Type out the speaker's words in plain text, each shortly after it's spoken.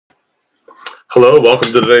Hello,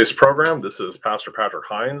 welcome to today's program. This is Pastor Patrick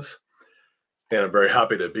Hines, and I'm very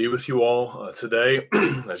happy to be with you all today.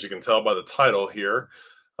 As you can tell by the title here,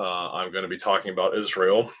 I'm going to be talking about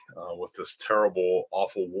Israel with this terrible,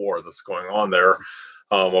 awful war that's going on there.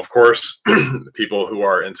 Of course, people who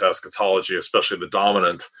are into eschatology, especially the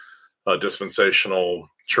dominant dispensational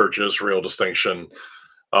church Israel distinction,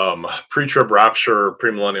 pre-trib rapture,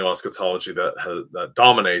 premillennial eschatology that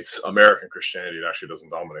dominates American Christianity. It actually doesn't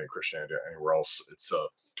dominate Christianity anywhere else. It's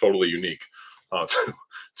totally unique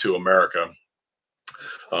to America.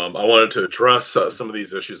 I wanted to address some of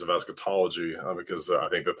these issues of eschatology because I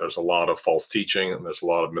think that there's a lot of false teaching and there's a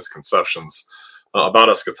lot of misconceptions about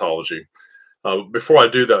eschatology. Before I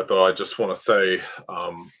do that, though, I just want to say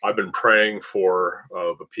I've been praying for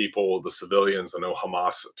the people, the civilians. I know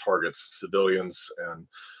Hamas targets civilians, and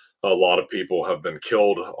a lot of people have been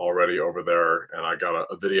killed already over there. And I got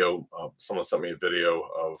a video. Someone sent me a video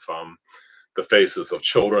of the faces of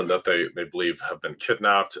children that they believe have been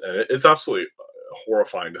kidnapped. And it's absolutely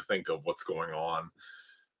horrifying to think of what's going on.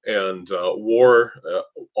 And war,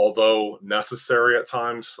 although necessary at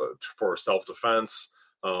times for self-defense,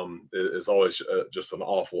 is always just an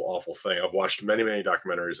awful thing. I've watched many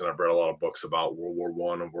documentaries and I've read a lot of books about World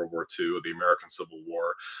War I and World War II, the American Civil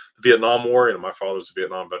War, the Vietnam War. You know, my father's a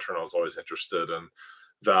Vietnam veteran. I was always interested in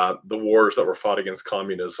that, the wars that were fought against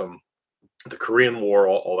communism, the Korean War,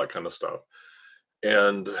 all that kind of stuff.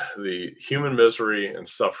 And the human misery and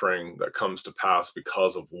suffering that comes to pass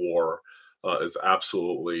because of war is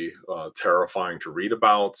absolutely terrifying to read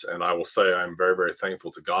about. And I will say I'm very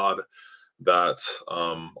thankful to God that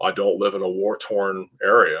I don't live in a war-torn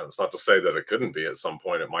area. It's not to say that it couldn't be at some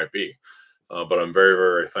point. It might be. But I'm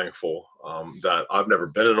very thankful that I've never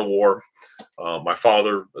been in a war. My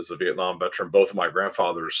father is a Vietnam veteran. Both of my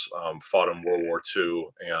grandfathers fought in World War II,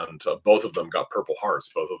 and both of them got Purple Hearts.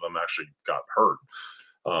 Both of them actually got hurt,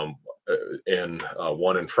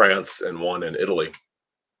 one in France and one in Italy.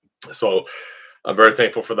 So I'm very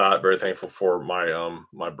thankful for that. Very thankful for my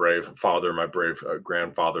my brave father, my brave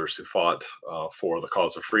grandfathers who fought for the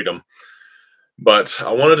cause of freedom. But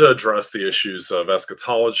I wanted to address the issues of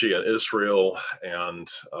eschatology and Israel. And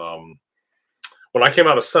when I came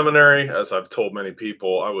out of seminary, as I've told many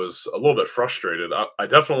people, I was a little bit frustrated. I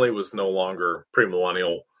definitely was no longer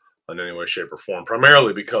premillennial in any way, shape, or form,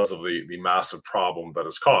 primarily because of the massive problem that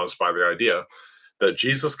is caused by the idea that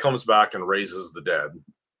Jesus comes back and raises the dead,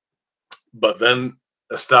 but then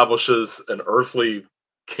establishes an earthly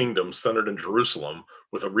kingdom centered in Jerusalem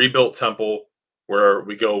with a rebuilt temple, where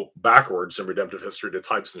we go backwards in redemptive history to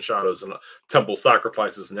types and shadows, and temple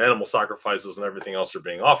sacrifices and animal sacrifices and everything else are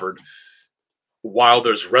being offered, while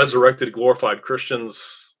there's resurrected, glorified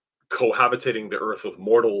Christians cohabitating the earth with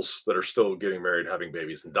mortals that are still getting married, having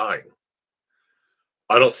babies, and dying.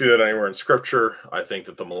 I don't see that anywhere in Scripture. I think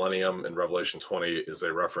that the millennium in Revelation 20 is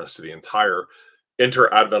a reference to the entire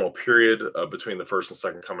inter-advental period between the first and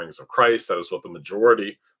second comings of Christ. That is what the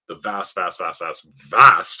majority, the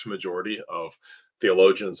vast majority of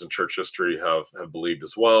theologians and church history have believed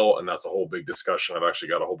as well. And that's a whole big discussion. I've actually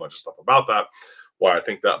got a whole bunch of stuff about that, why I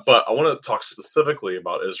think that. But I want to talk specifically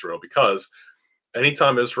about Israel, because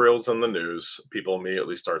anytime Israel's in the news, people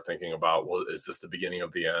immediately start thinking about, well, is this the beginning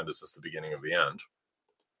of the end? Is this the beginning of the end?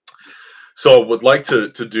 So I would like to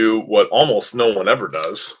do what almost no one ever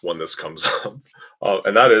does when this comes up,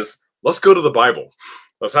 and that is, let's go to the Bible.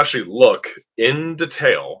 Let's actually look in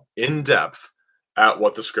detail, in depth, at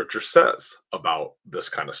what the Scripture says about this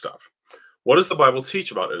kind of stuff. What does the Bible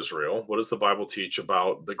teach about Israel? What does the Bible teach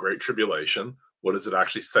about the Great Tribulation? What does it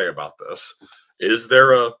actually say about this? Is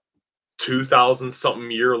there a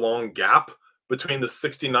 2,000-something year-long gap between the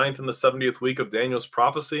 69th and the 70th week of Daniel's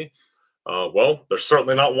prophecy? Well, there's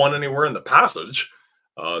certainly not one anywhere in the passage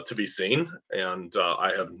to be seen, and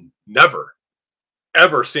I have never,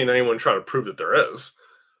 ever seen anyone try to prove that there is.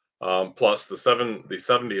 Plus, the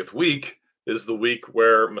 70th week is the week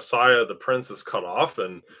where Messiah, the Prince, is cut off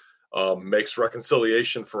and makes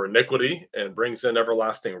reconciliation for iniquity and brings in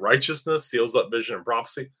everlasting righteousness, seals up vision and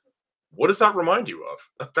prophecy. What does that remind you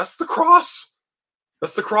of? That's the cross.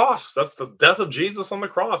 That's the cross. That's the death of Jesus on the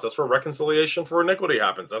cross. That's where reconciliation for iniquity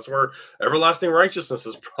happens. That's where everlasting righteousness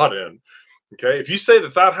is brought in. Okay, if you say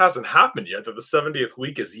that hasn't happened yet, that the 70th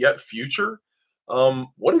week is yet future,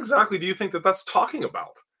 what exactly do you think that that's talking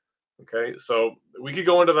about? Okay, so we could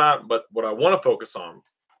go into that, but what I want to focus on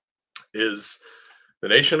is the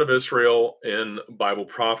nation of Israel in Bible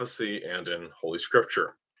prophecy and in Holy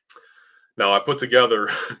Scripture. Now, I put together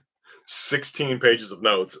 16 pages of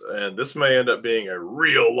notes, and this may end up being a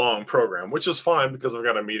real long program, which is fine because I've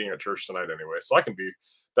got a meeting at church tonight anyway, so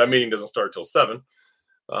that meeting doesn't start till 7.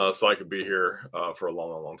 so I could be here for a long,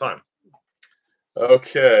 long, long time.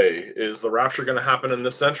 Okay, is the rapture going to happen in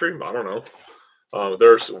this century? I don't know.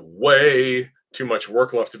 There's way too much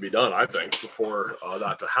work left to be done, I think, before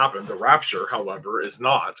that to happen. The rapture, however, is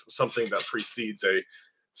not something that precedes a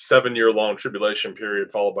 7-year long tribulation period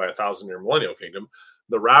followed by a 1,000-year millennial kingdom.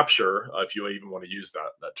 The rapture, if you even want to use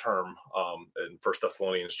that term, in 1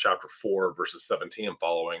 Thessalonians chapter 4, verses 17 and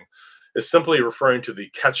following, is simply referring to the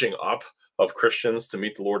catching up of Christians to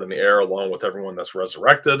meet the Lord in the air, along with everyone that's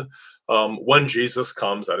resurrected, when Jesus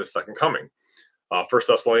comes at his second coming. 1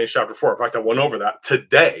 Thessalonians chapter 4. In fact, I went over that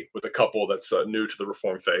today with a couple that's new to the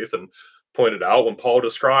Reformed faith and pointed out when Paul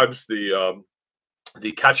describes the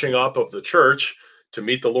catching up of the church to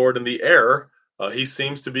meet the Lord in the air, he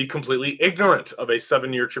seems to be completely ignorant of a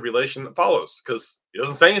 7-year tribulation that follows, because he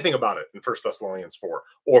doesn't say anything about it in 1 Thessalonians 4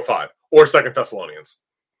 or 5 or 2 Thessalonians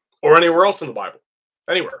or anywhere else in the Bible.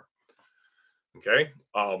 Anywhere. Okay.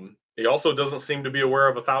 He also doesn't seem to be aware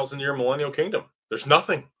of a 1,000-year millennial kingdom. There's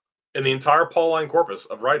nothing in the entire Pauline corpus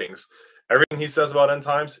of writings. Everything he says about end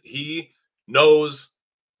times, he knows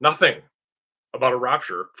nothing about a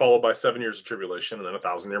rapture followed by 7 years of tribulation and then a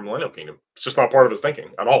 1,000-year millennial kingdom. It's just not part of his thinking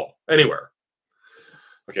at all, anywhere.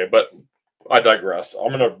 Okay, but I digress.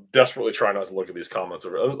 I'm going to desperately try not to look at these comments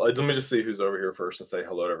over. Let me just see who's over here first and say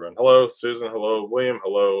hello to everyone. Hello, Susan. Hello, William.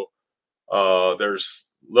 Hello. There's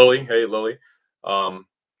Lily. Hey, Lily.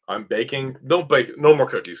 I'm baking. Don't bake. No more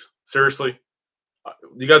cookies. Seriously.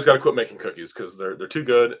 You guys got to quit making cookies because they're too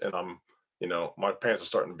good, and my pants are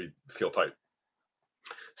starting to feel tight.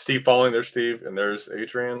 Steve following, there's Steve, and there's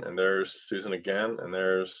Adrian, and there's Susan again, and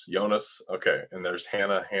there's Jonas. Okay, and there's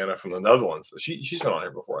Hannah from the Netherlands. She's been on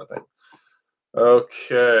here before, I think.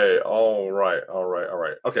 Okay, all right.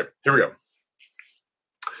 Okay, here we go.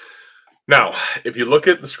 Now, if you look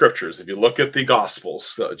at the scriptures, if you look at the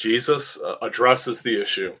Gospels, Jesus addresses the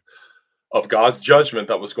issue of God's judgment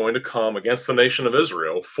that was going to come against the nation of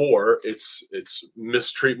Israel for its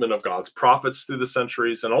mistreatment of God's prophets through the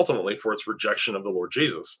centuries, and ultimately for its rejection of the Lord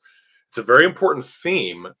Jesus. It's a very important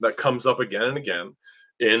theme that comes up again and again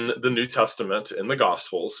in the New Testament, in the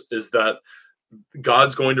Gospels, is that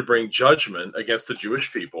God's going to bring judgment against the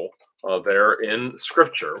Jewish people there in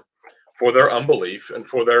Scripture for their unbelief and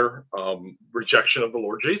for their rejection of the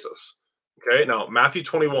Lord Jesus. Okay, now Matthew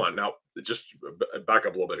 21. Now, just back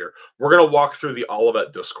up a little bit here. We're going to walk through the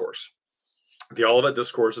Olivet Discourse. The Olivet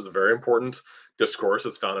Discourse is a very important discourse.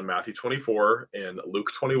 It's found in Matthew 24 and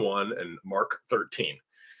Luke 21 and Mark 13.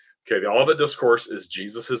 Okay, the Olivet Discourse is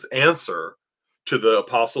Jesus's answer to the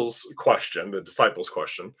apostles' question, the disciples'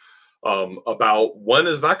 question, about when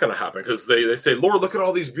is that going to happen? Because they say, Lord, look at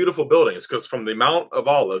all these beautiful buildings, because from the Mount of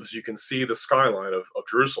Olives, you can see the skyline of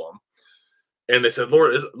Jerusalem. And they said,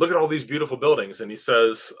 Lord, look at all these beautiful buildings. And he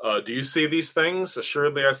says, do you see these things?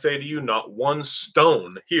 Assuredly, I say to you, not one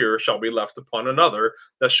stone here shall be left upon another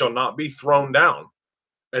that shall not be thrown down.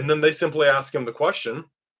 And then they simply ask him the question,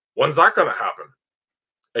 when's that going to happen?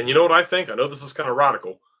 And you know what I think? I know this is kind of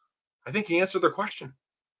radical. I think he answered their question.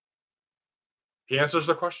 He answers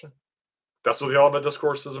their question. That's what the Olivet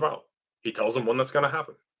Discourse is about. He tells them when that's going to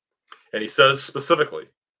happen. And he says specifically,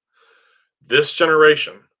 this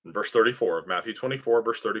generation, in verse 34 of Matthew 24,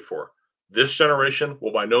 verse 34, this generation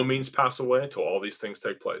will by no means pass away until all these things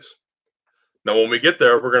take place. Now, when we get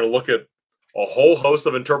there, we're going to look at a whole host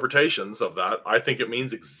of interpretations of that. I think it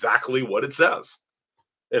means exactly what it says.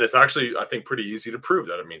 And it's actually, I think, pretty easy to prove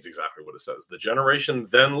that it means exactly what it says. The generation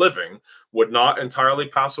then living would not entirely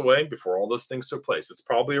pass away before all those things took place. It's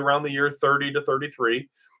probably around the year 30 to 33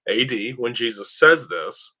 AD when Jesus says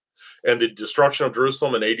this. And the destruction of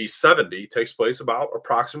Jerusalem in AD 70 takes place about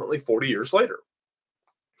approximately 40 years later.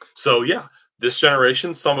 So, yeah, this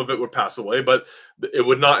generation, some of it would pass away, but it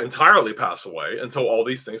would not entirely pass away until all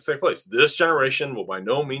these things take place. This generation will by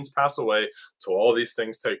no means pass away until all these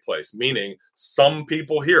things take place, meaning some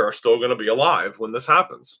people here are still going to be alive when this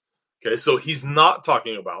happens. Okay, so he's not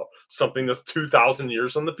talking about something that's 2,000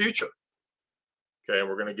 years in the future. Okay, and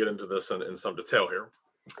we're going to get into this in some detail here.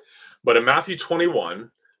 But in Matthew 21,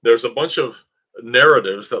 there's a bunch of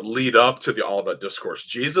narratives that lead up to the Olivet Discourse.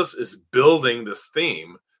 Jesus is building this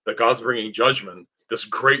theme that God's bringing judgment, this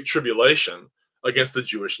great tribulation against the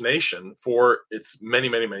Jewish nation for its many,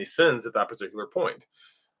 many, many sins at that particular point.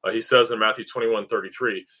 He says in Matthew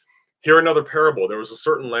 21:33, "Hear another parable. There was a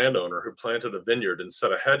certain landowner who planted a vineyard and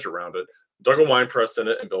set a hedge around it, dug a winepress in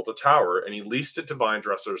it, and built a tower, and he leased it to vine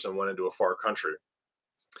dressers and went into a far country.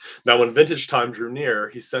 Now, when vintage time drew near,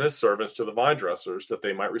 he sent his servants to the vine dressers that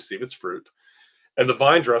they might receive its fruit. And the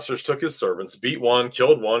vine dressers took his servants, beat one,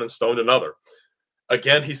 killed one, and stoned another.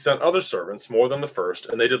 Again, he sent other servants, more than the first,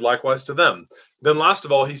 and they did likewise to them. Then last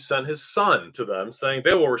of all, he sent his son to them, saying,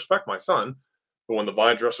 they will respect my son. But when the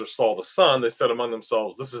vine dressers saw the son, they said among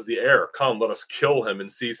themselves, this is the heir. Come, let us kill him and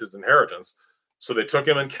seize his inheritance. So they took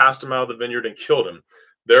him and cast him out of the vineyard and killed him.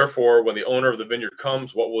 Therefore, when the owner of the vineyard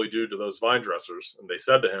comes, what will he do to those vine dressers? And they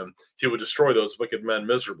said to him, he will destroy those wicked men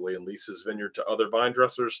miserably and lease his vineyard to other vine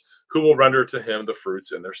dressers, who will render to him the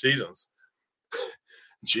fruits in their seasons.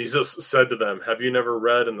 Jesus said to them, have you never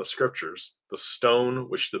read in the scriptures, the stone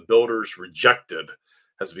which the builders rejected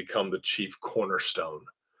has become the chief cornerstone?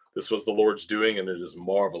 This was the Lord's doing, and it is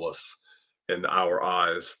marvelous in our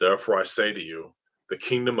eyes. Therefore I say to you, the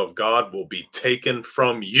kingdom of God will be taken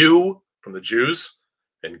from you, from the Jews,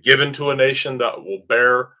 and given to a nation that will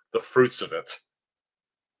bear the fruits of it.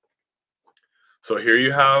 So here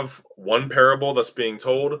you have one parable that's being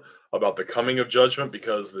told about the coming of judgment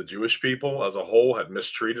because the Jewish people as a whole had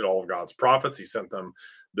mistreated all of God's prophets. He sent them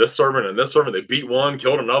this servant and this servant. They beat one,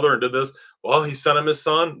 killed another, and did this. Well, he sent him his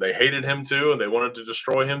son. They hated him too, and they wanted to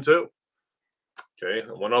destroy him too. Okay,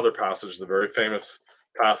 one other passage, the very famous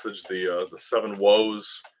passage, the seven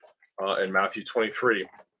woes in Matthew 23.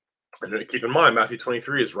 And keep in mind, Matthew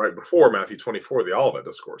 23 is right before Matthew 24, the Olivet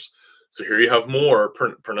Discourse. So here you have more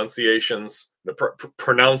pronunciations, the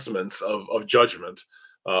pronouncements of judgment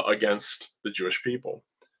against the Jewish people.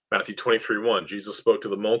 Matthew 23:1, Jesus spoke to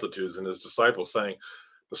the multitudes and his disciples, saying,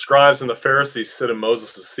 the scribes and the Pharisees sit in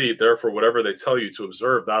Moses' seat. Therefore, whatever they tell you to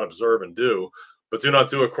observe, that observe and do. But do not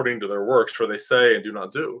do according to their works, for they say and do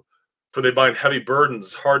not do. For they bind heavy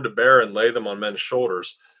burdens, hard to bear, and lay them on men's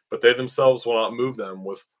shoulders. But they themselves will not move them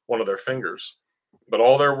with one of their fingers. But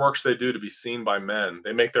all their works they do to be seen by men.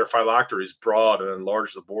 They make their phylacteries broad and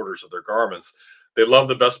enlarge the borders of their garments. They love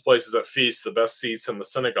the best places at feasts, the best seats in the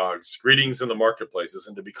synagogues, greetings in the marketplaces,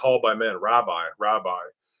 and to be called by men, Rabbi, Rabbi.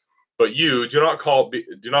 But you do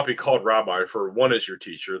not be called Rabbi, for one is your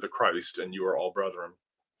teacher, the Christ, and you are all brethren.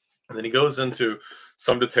 And then he goes into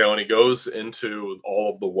some detail, and he goes into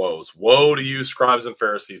all of the woes. Woe to you, scribes and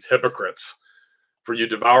Pharisees, hypocrites! For you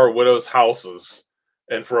devour widows' houses,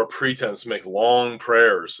 and for a pretense make long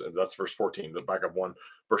prayers. And that's verse 14, the back up one.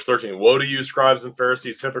 Verse 13, woe to you, scribes and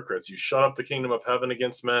Pharisees, hypocrites! You shut up the kingdom of heaven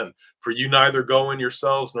against men, for you neither go in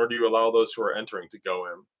yourselves, nor do you allow those who are entering to go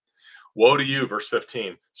in. Woe to you, verse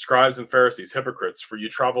 15, scribes and Pharisees, hypocrites! For you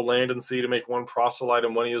travel land and sea to make one proselyte,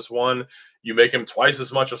 and when he is one, you make him twice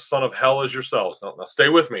as much a son of hell as yourselves. Now stay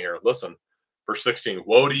with me here. Listen. Verse 16,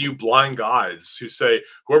 woe to you, blind guides, who say,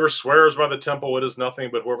 whoever swears by the temple, it is nothing,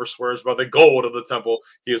 but whoever swears by the gold of the temple,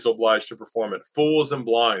 he is obliged to perform it. Fools and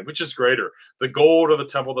blind, which is greater, the gold or the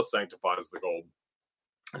temple that sanctifies the gold?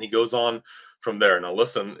 And he goes on from there. Now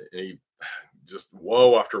listen, he just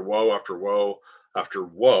woe after woe after woe after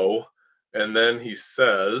woe. And then he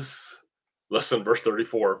says, listen, verse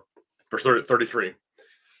 34, verse 33.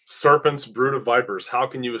 Serpents, brood of vipers, how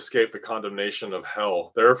can you escape the condemnation of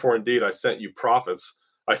hell? Therefore, indeed, I send you prophets,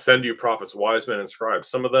 wise men and scribes.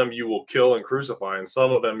 Some of them you will kill and crucify, and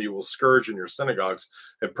some of them you will scourge in your synagogues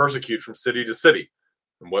and persecute from city to city.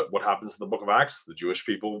 And what happens in the book of Acts? The Jewish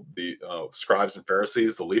people, the scribes and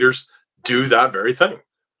Pharisees, the leaders, do that very thing.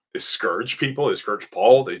 They scourge people. They scourge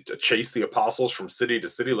Paul. They chase the apostles from city to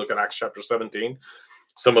city. Look at Acts chapter 17.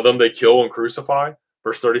 Some of them they kill and crucify.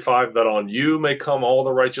 Verse 35, that on you may come all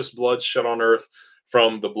the righteous blood shed on earth,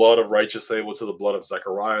 from the blood of righteous Abel to the blood of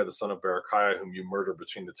Zechariah, the son of Berechiah, whom you murdered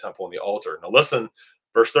between the temple and the altar. Now listen,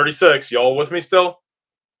 verse 36, y'all with me still?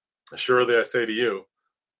 Assuredly I say to you,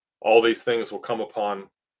 all these things will come upon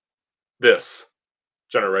this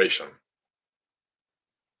generation.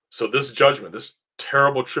 So this judgment, this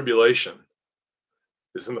terrible tribulation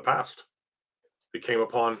is in the past. It came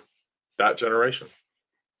upon that generation.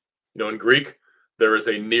 You know, in Greek, there is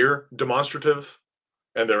a near demonstrative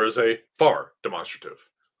and there is a far demonstrative.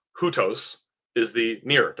 Hutos is the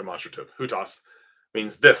near demonstrative. Hutos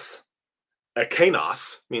means this.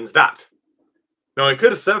 Ekenos means that. Now, he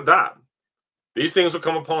could have said that. These things will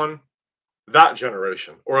come upon that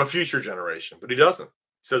generation or a future generation, but he doesn't.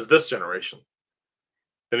 He says this generation.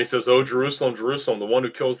 Then he says, "O Jerusalem, Jerusalem, the one who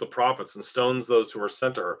kills the prophets and stones those who are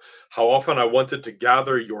sent to her. How often I wanted to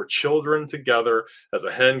gather your children together as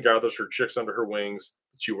a hen gathers her chicks under her wings,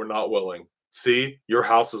 but you were not willing. See, your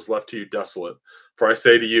house is left to you desolate. For I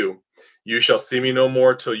say to you, you shall see me no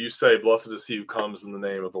more till you say, blessed is he who comes in the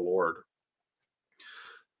name of the Lord."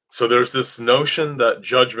 So there's this notion that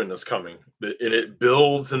judgment is coming, and it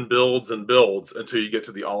builds and builds and builds until you get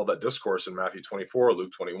to the Olivet Discourse in Matthew 24,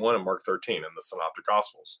 Luke 21, and Mark 13 in the Synoptic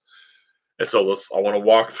Gospels. And so I want to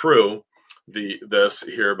walk through this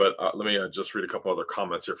here, but let me just read a couple other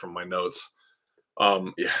comments here from my notes.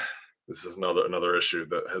 This is another issue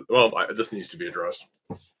that this needs to be addressed.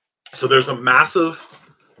 So there's a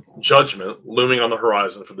massive judgment looming on the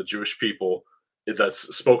horizon for the Jewish people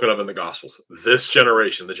that's spoken of in the Gospels. This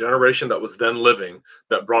generation, the generation that was then living,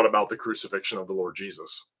 that brought about the crucifixion of the Lord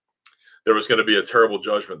Jesus. There was going to be a terrible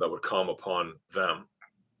judgment that would come upon them.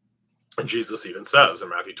 And Jesus even says in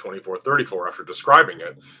Matthew 24:34, after describing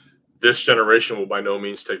it, this generation will by no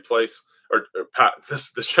means take place,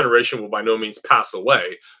 this generation will by no means pass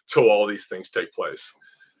away till all these things take place.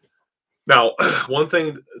 Now, one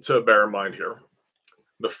thing to bear in mind here,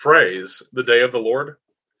 the phrase, the day of the Lord,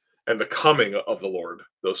 and the coming of the Lord,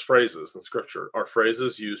 those phrases in Scripture are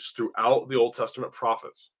phrases used throughout the Old Testament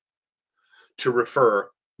prophets to refer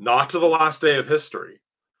not to the last day of history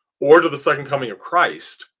or to the second coming of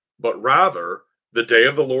Christ, but rather the day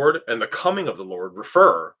of the Lord and the coming of the Lord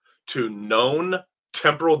refer to known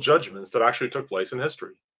temporal judgments that actually took place in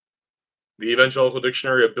history. The Evangelical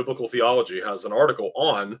Dictionary of Biblical Theology has an article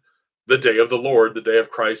on the day of the Lord, the day of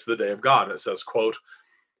Christ, the day of God. And it says, quote,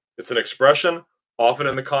 "It's an expression often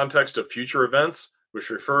in the context of future events, which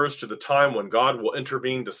refers to the time when God will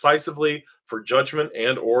intervene decisively for judgment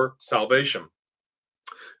and or salvation.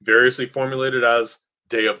 Variously formulated as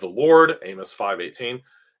day of the Lord, Amos 5:18,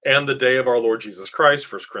 and the day of our Lord Jesus Christ,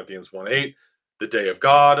 1 Corinthians 1:8, the day of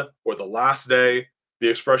God, or the last day, the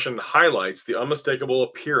expression highlights the unmistakable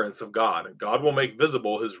appearance of God. God will make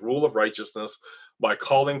visible his rule of righteousness by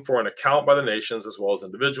calling for an account by the nations as well as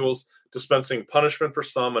individuals, dispensing punishment for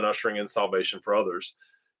some and ushering in salvation for others."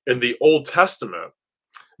 In the Old Testament,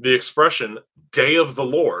 the expression day of the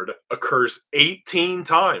Lord occurs 18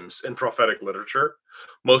 times in prophetic literature,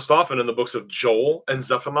 most often in the books of Joel and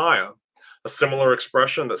Zephaniah. A similar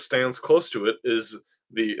expression that stands close to it is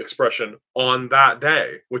the expression on that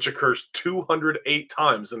day, which occurs 208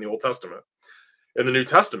 times in the Old Testament. In the New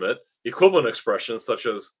Testament, equivalent expressions such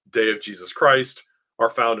as day of Jesus Christ are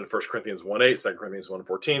found in 1 Corinthians 1:8, 2 Corinthians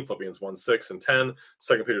 1:14, Philippians 1:6 and 10,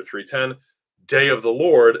 2 Peter 3:10. Day of the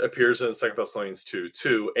Lord appears in 2 Thessalonians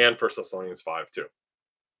 2:2 and 1 Thessalonians 5:2.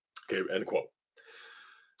 Okay, end quote.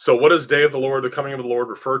 So what does day of the Lord, the coming of the Lord,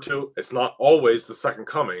 refer to? It's not always the second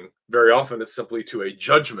coming. Very often it's simply to a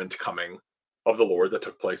judgment coming of the Lord that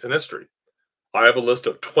took place in history. I have a list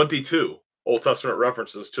of 22 Old Testament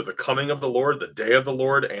references to the coming of the Lord, the day of the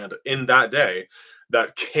Lord, and in that day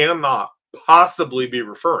that cannot possibly be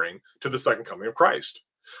referring to the second coming of Christ,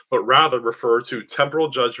 but rather refer to temporal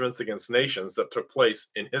judgments against nations that took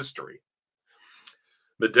place in history.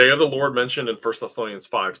 The day of the Lord mentioned in 1 Thessalonians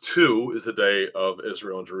 5:2 is the day of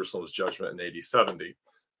Israel and Jerusalem's judgment in AD 70.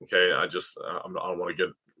 Okay, I don't want to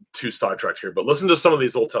get too sidetracked here, but listen to some of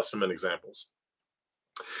these Old Testament examples.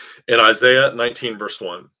 In Isaiah 19, verse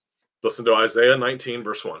 1, listen to Isaiah 19,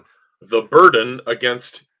 verse 1, the burden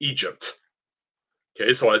against Egypt.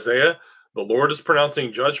 Okay, so Isaiah, the Lord is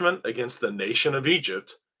pronouncing judgment against the nation of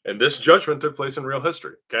Egypt, and this judgment took place in real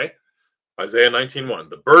history. Okay, Isaiah 19:1,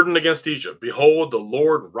 the burden against Egypt. Behold, the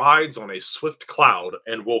Lord rides on a swift cloud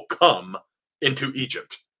and will come into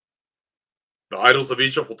Egypt. The idols of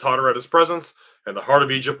Egypt will totter at his presence, and the heart of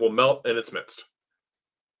Egypt will melt in its midst.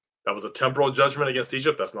 That was a temporal judgment against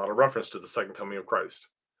Egypt. That's not a reference to the second coming of Christ.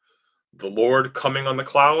 The Lord coming on the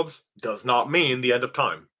clouds does not mean the end of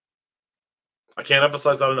time. I can't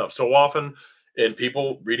emphasize that enough. So often in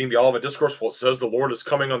people reading the Olivet Discourse, well, it says the Lord is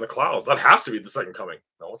coming on the clouds. That has to be the second coming.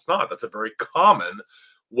 No, it's not. That's a very common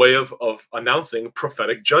way of announcing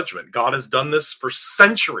prophetic judgment. God has done this for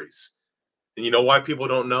centuries. And you know why people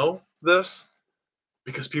don't know this?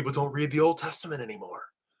 Because people don't read the Old Testament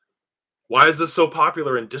anymore. Why is this so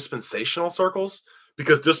popular in dispensational circles?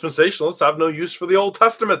 Because dispensationalists have no use for the Old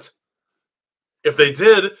Testament. If they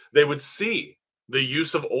did, they would see the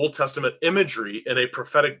use of Old Testament imagery in a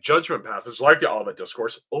prophetic judgment passage like the Olivet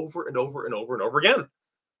Discourse over and over and over and over again.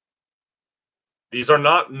 These are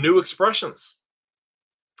not new expressions.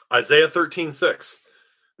 Isaiah 13:6.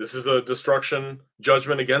 This is a destruction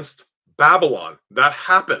judgment against Babylon. That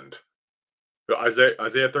happened.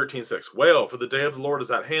 Isaiah 13:6. Wail, for the day of the Lord is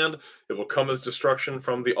at hand. It will come as destruction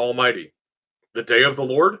from the Almighty. The day of the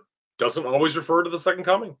Lord doesn't always refer to the second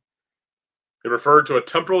coming. It referred to a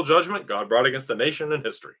temporal judgment God brought against a nation in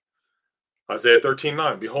history. Isaiah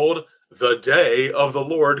 13:9. Behold, the day of the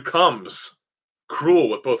Lord comes, cruel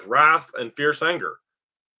with both wrath and fierce anger.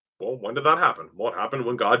 Well, when did that happen? Well, it happened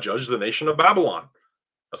when God judged the nation of Babylon.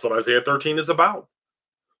 That's what Isaiah 13 is about.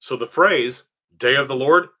 So the phrase, day of the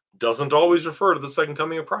Lord, doesn't always refer to the second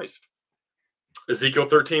coming of Christ. Ezekiel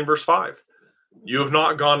 13, verse 5. You have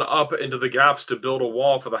not gone up into the gaps to build a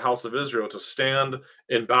wall for the house of Israel to stand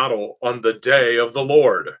in battle on the day of the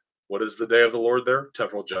Lord. What is the day of the Lord there?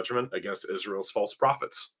 Temporal judgment against Israel's false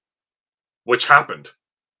prophets. which happened.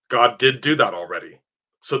 God did do that already.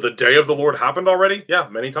 So the day of the Lord happened already? Yeah,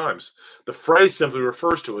 many times. The phrase simply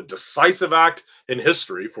refers to a decisive act in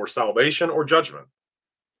history for salvation or judgment.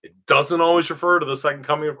 It doesn't always refer to the second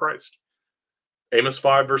coming of Christ. Amos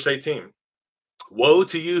 5, verse 18. Woe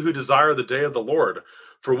to you who desire the day of the Lord,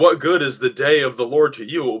 for what good is the day of the Lord to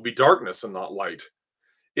you? It will be darkness and not light.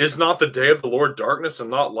 Is not the day of the Lord darkness and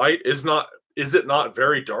not light? Is it not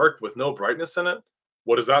very dark with no brightness in it?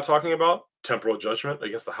 What is that talking about? Temporal judgment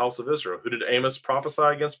against the house of Israel. Who did Amos prophesy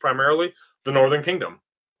against primarily? The northern kingdom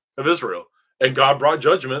of Israel. And God brought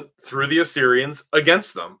judgment through the Assyrians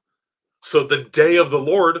against them. So the day of the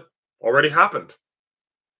Lord already happened.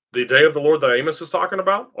 The day of the Lord that Amos is talking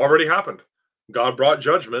about already happened. God brought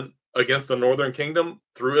judgment against the northern kingdom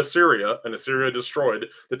through Assyria, and Assyria destroyed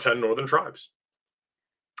the 10 northern tribes.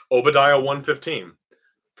 Obadiah 1:15.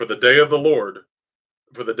 For the day of the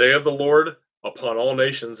Lord upon all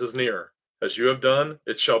nations is near. As you have done,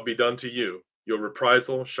 it shall be done to you. Your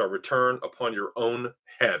reprisal shall return upon your own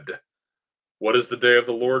head. What is the day of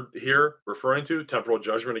the Lord here referring to? Temporal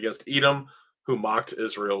judgment against Edom, who mocked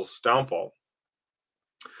Israel's downfall.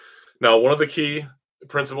 Now, one of the key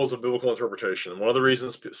principles of biblical interpretation, one of the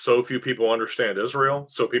reasons so few people understand Israel,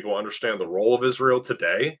 so people understand the role of Israel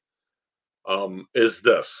today, is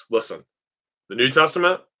this. Listen, the New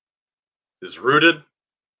Testament is rooted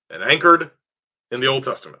and anchored in the Old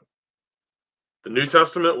Testament. The New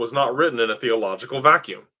Testament was not written in a theological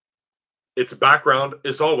vacuum. Its background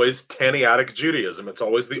is always Tannaitic Judaism. It's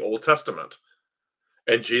always the Old Testament.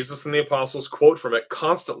 And Jesus and the apostles quote from it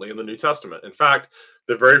constantly in the New Testament. In fact,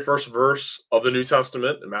 the very first verse of the New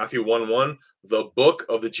Testament, in Matthew 1:1, the book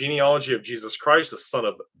of the genealogy of Jesus Christ, the son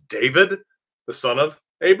of David, the son of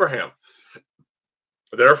Abraham.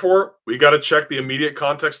 Therefore, we got to check the immediate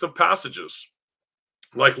context of passages,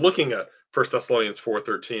 like looking at 1 Thessalonians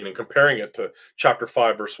 4:13 and comparing it to chapter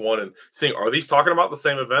 5, verse 1 and seeing, are these talking about the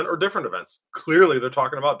same event or different events? Clearly, they're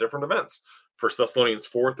talking about different events. 1 Thessalonians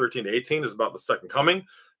 4:13-18 is about the second coming.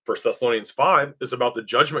 1 Thessalonians 5 is about the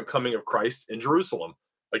judgment coming of Christ in Jerusalem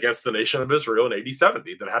against the nation of Israel in AD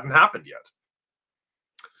 70 that hadn't happened yet.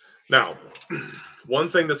 Now, one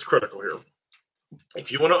thing that's critical here,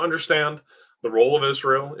 if you want to understand the role of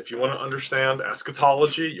Israel, if you want to understand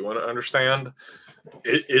eschatology, you want to understand,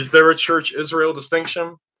 is there a church Israel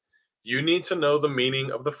distinction? You need to know the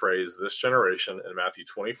meaning of the phrase this generation in Matthew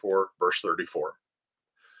 24, verse 34.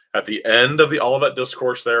 At the end of the Olivet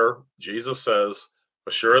discourse there, Jesus says,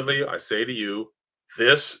 assuredly, I say to you,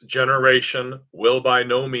 this generation will by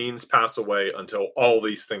no means pass away until all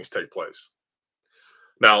these things take place.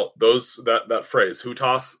 Now, that phrase,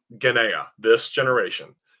 hutas genea, this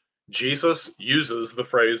generation, Jesus uses the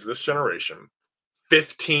phrase this generation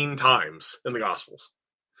 15 times in the Gospels.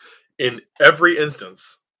 In every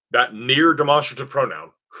instance, that near demonstrative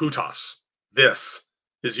pronoun, hutas, this,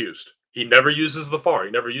 is used. He never uses the far.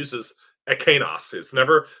 He never uses ekenos. It's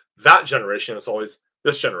never that generation. It's always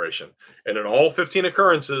this generation. And in all 15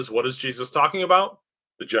 occurrences, what is Jesus talking about?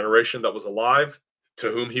 The generation that was alive to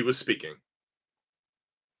whom he was speaking.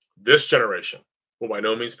 This generation will by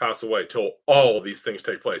no means pass away till all these things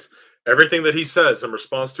take place. Everything that he says in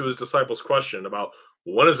response to his disciples' question about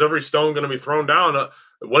when is every stone going to be thrown down,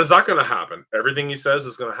 when is that going to happen? Everything he says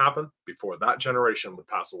is going to happen before that generation would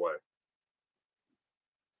pass away.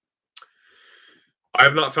 I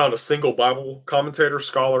have not found a single Bible commentator,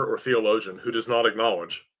 scholar, or theologian who does not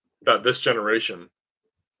acknowledge that this generation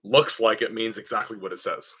looks like it means exactly what it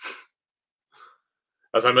says.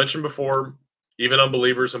 As I mentioned before, even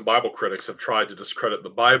unbelievers and Bible critics have tried to discredit the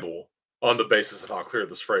Bible on the basis of how clear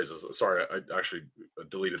this phrase is. Sorry, I actually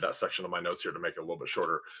deleted that section of my notes here to make it a little bit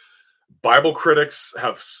shorter. Bible critics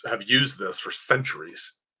have used this for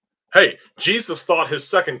centuries. Hey, Jesus thought his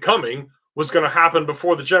second coming was going to happen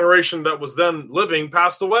before the generation that was then living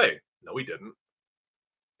passed away. No, he didn't.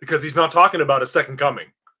 Because he's not talking about a second coming.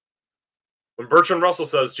 When Bertrand Russell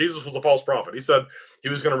says Jesus was a false prophet, he said he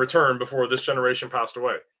was going to return before this generation passed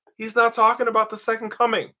away. He's not talking about the second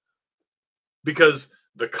coming. Because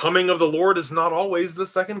the coming of the Lord is not always the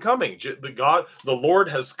second coming. The Lord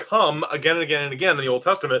has come again and again and again in the Old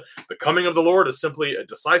Testament. The coming of the Lord is simply a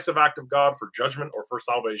decisive act of God for judgment or for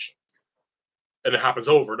salvation. And it happens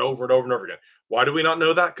over and over and over and over again. Why do we not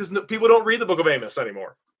know that? Because people don't read the book of Amos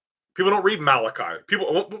anymore. People don't read Malachi.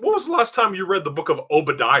 What was the last time you read the book of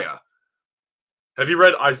Obadiah? Have you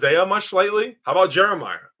read Isaiah much lately? How about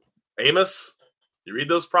Jeremiah? Amos? You read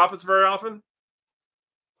those prophets very often?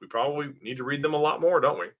 We probably need to read them a lot more,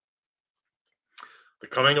 don't we? The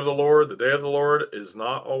coming of the Lord, the day of the Lord, is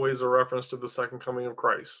not always a reference to the second coming of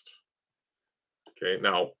Christ. Okay,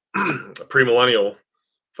 now, a premillennial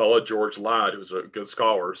Fellow George Ladd, who's a good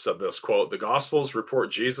scholar, said this, quote, "The Gospels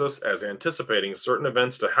report Jesus as anticipating certain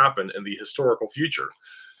events to happen in the historical future.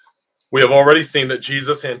 We have already seen that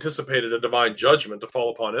Jesus anticipated a divine judgment to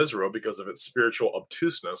fall upon Israel because of its spiritual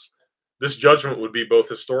obtuseness. This judgment would be both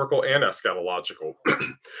historical and eschatological.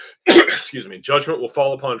 Excuse me. Judgment will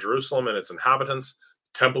fall upon Jerusalem and its inhabitants.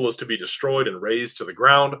 Temple is to be destroyed and razed to the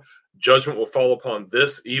ground. Judgment will fall upon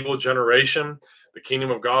this evil generation. The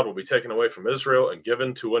kingdom of God will be taken away from Israel and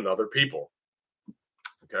given to another people."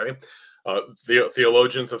 Okay.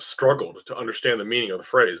 Theologians have struggled to understand the meaning of the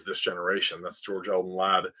phrase "this generation." That's George Eldon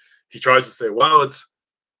Ladd. He tries to say, well,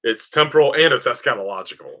 it's temporal and it's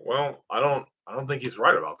eschatological. Well, I don't think he's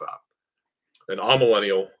right about that. An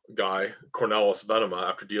amillennial guy, Cornelis Venema,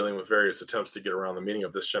 after dealing with various attempts to get around the meaning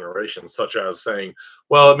of this generation, such as saying,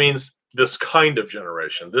 well, it means this kind of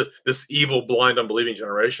generation, this evil, blind, unbelieving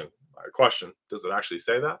generation. Question, does it actually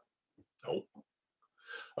say that? No.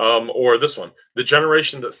 Or this one, the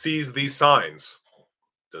generation that sees these signs.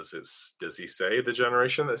 Does he say the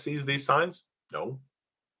generation that sees these signs? No.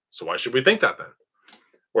 So why should we think that then?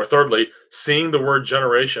 Or thirdly, seeing the word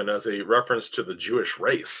generation as a reference to the Jewish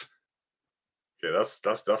race. Okay,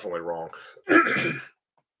 that's definitely wrong.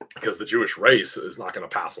 Because the Jewish race is not going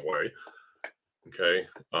to pass away. Okay.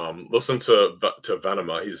 Listen to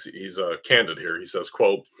Venema. He's candid here. He says,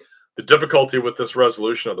 quote, "The difficulty with this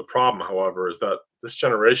resolution of the problem, however, is that this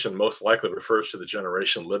generation most likely refers to the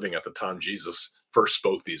generation living at the time Jesus first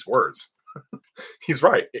spoke these words." He's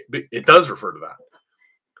right. It does refer to that.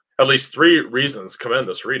 At least three reasons commend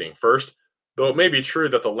this reading. First, though it may be true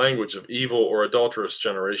that the language of evil or adulterous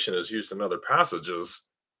generation is used in other passages,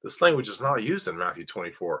 this language is not used in Matthew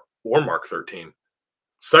 24 or Mark 13.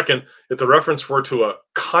 Second, if the reference were to a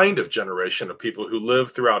kind of generation of people who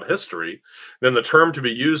lived throughout history, then the term to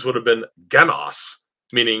be used would have been genos,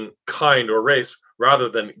 meaning kind or race, rather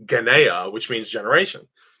than genea, which means generation.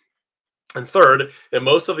 And third, in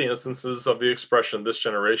most of the instances of the expression "this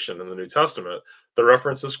generation" in the New Testament, the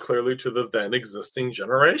reference is clearly to the then existing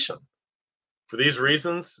generation. For these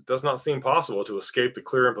reasons, it does not seem possible to escape the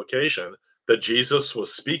clear implication that Jesus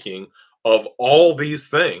was speaking of all these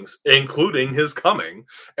things, including his coming,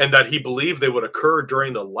 and that he believed they would occur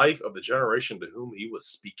during the life of the generation to whom he was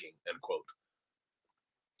speaking, end quote.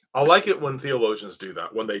 I like it when theologians do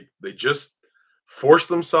that, when they just force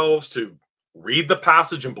themselves to read the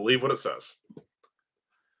passage and believe what it says.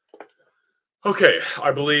 Okay,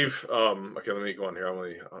 I believe. Okay, let me go on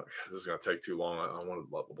here. This is going to take too long. I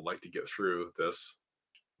would like to get through this.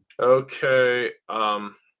 Okay.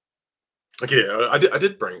 Okay, I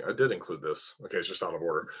did include this. Okay, it's just out of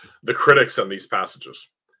order. The critics in these passages.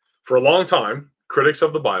 For a long time, critics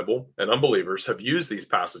of the Bible and unbelievers have used these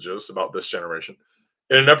passages about this generation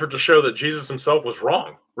in an effort to show that Jesus himself was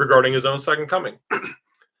wrong regarding his own second coming.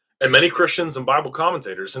 And many Christians and Bible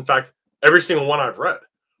commentators, in fact, every single one I've read,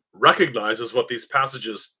 recognizes what these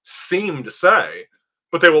passages seem to say,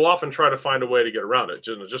 but they will often try to find a way to get around it.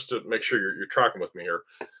 Just to make sure you're tracking with me here.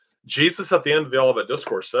 Jesus at the end of the Olivet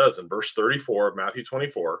Discourse says in verse 34 of Matthew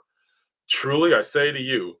 24, "Truly I say to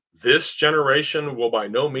you, this generation will by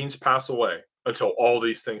no means pass away until all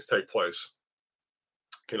these things take place."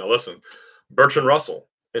 Okay, now listen. Bertrand Russell,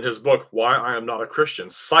 in his book, Why I Am Not a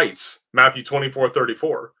Christian, cites Matthew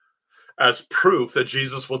 24:34 as proof that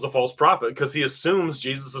Jesus was a false prophet because he assumes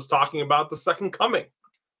Jesus is talking about the second coming.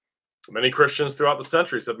 Many Christians throughout the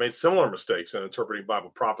centuries have made similar mistakes in interpreting Bible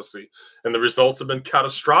prophecy, and the results have been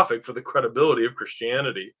catastrophic for the credibility of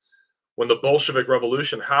Christianity. When the Bolshevik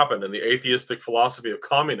Revolution happened and the atheistic philosophy of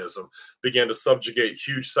communism began to subjugate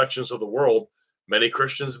huge sections of the world, many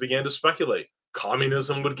Christians began to speculate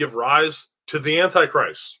communism would give rise to the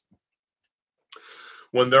Antichrist.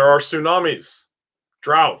 When there are tsunamis,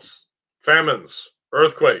 droughts, famines,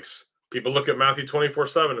 earthquakes, people look at Matthew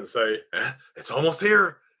 24:7 and say, it's almost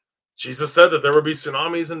here. Jesus said that there would be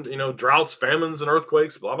tsunamis and droughts, famines, and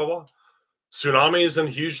earthquakes, blah, blah, blah. Tsunamis and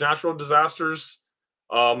huge natural disasters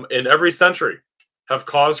in every century have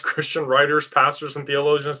caused Christian writers, pastors, and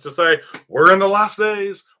theologians to say, we're in the last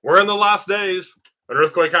days. We're in the last days. An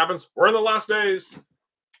earthquake happens, we're in the last days.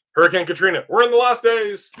 Hurricane Katrina, we're in the last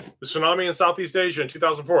days. The tsunami in Southeast Asia in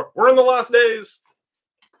 2004, we're in the last days.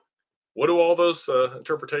 What do all those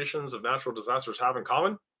interpretations of natural disasters have in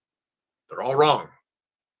common? They're all wrong.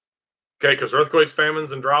 Okay, because earthquakes,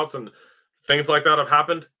 famines, and droughts and things like that have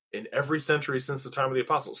happened in every century since the time of the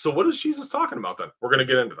apostles. So what is Jesus talking about then? We're going to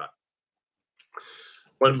get into that.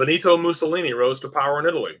 When Benito Mussolini rose to power in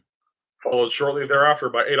Italy, followed shortly thereafter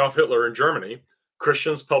by Adolf Hitler in Germany,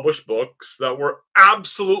 Christians published books that were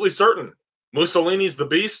absolutely certain Mussolini's the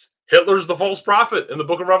beast, Hitler's the false prophet in the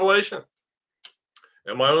book of Revelation.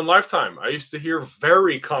 In my own lifetime, I used to hear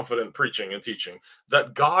very confident preaching and teaching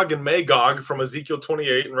that Gog and Magog from Ezekiel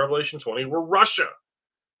 28 and Revelation 20 were Russia,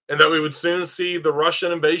 and that we would soon see the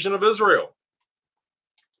Russian invasion of Israel.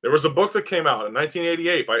 There was a book that came out in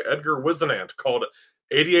 1988 by Edgar Whisenant called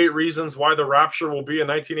 88 Reasons Why the Rapture Will Be in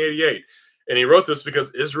 1988. And he wrote this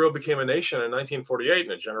because Israel became a nation in 1948,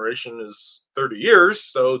 and a generation is 30 years,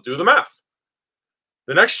 so do the math.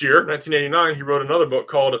 The next year, 1989, he wrote another book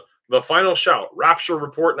called The Final Shout, Rapture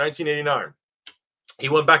Report 1989. He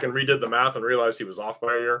went back and redid the math and realized he was off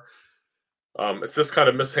by a year. It's this kind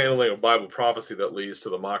of mishandling of Bible prophecy that leads to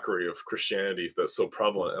the mockery of Christianity that's so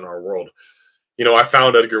prevalent in our world. You know, I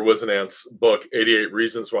found Edgar Whisenant's book, 88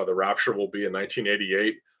 Reasons Why the Rapture Will Be in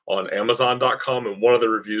 1988, on Amazon.com, and one of the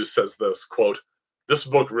reviews says this, quote, "This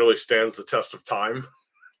book really stands the test of time."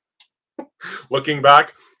 Looking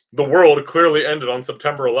back, the world clearly ended on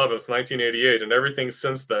September 11th, 1988, and everything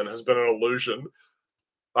since then has been an illusion.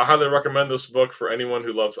 I highly recommend this book for anyone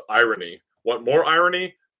who loves irony. Want more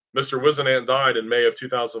irony? Mr. Whisenant died in May of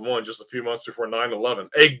 2001, just a few months before 9/11.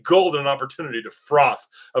 A golden opportunity to froth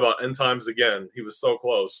about end times again. He was so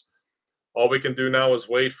close. All we can do now is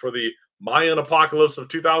wait for the Mayan apocalypse of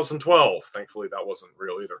 2012. Thankfully, that wasn't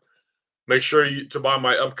real either. Make sure to buy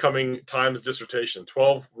my upcoming Times dissertation,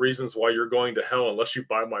 12 Reasons Why You're Going to Hell Unless You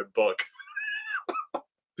Buy My Book.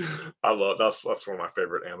 I love that's one of my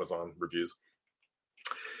favorite Amazon reviews.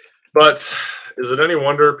 But is it any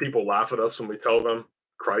wonder people laugh at us when we tell them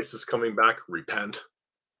Christ is coming back? Repent.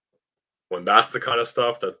 When that's the kind of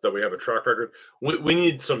stuff that we have a track record, we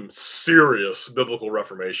need some serious biblical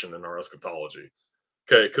reformation in our eschatology.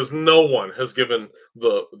 Okay, because no one has given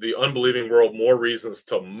the unbelieving world more reasons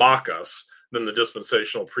to mock us than the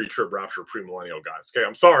dispensational pre-trib rapture premillennial guys. Okay,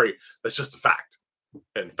 I'm sorry, that's just a fact,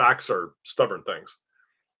 and facts are stubborn things.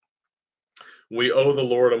 We owe the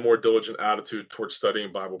Lord a more diligent attitude towards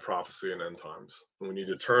studying Bible prophecy and end times. We need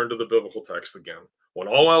to turn to the biblical text again. When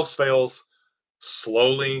all else fails,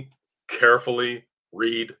 slowly, carefully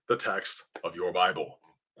read the text of your Bible.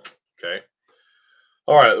 Okay?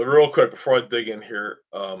 All right, real quick before I dig in here.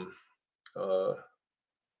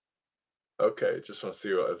 Okay, just want to see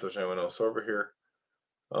if there's anyone else over here.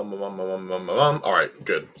 All right,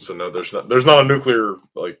 good. So no, there's not a nuclear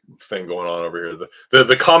thing going on over here.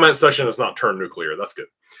 The comment section is not turned nuclear. That's good.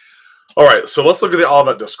 All right, so let's look at the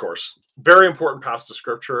Olivet Discourse. Very important passage of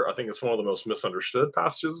scripture. I think it's one of the most misunderstood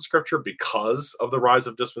passages of scripture because of the rise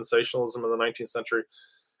of dispensationalism in the 19th century.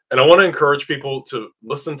 And I want to encourage people to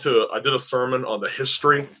listen to. I did a sermon on the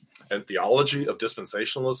history and theology of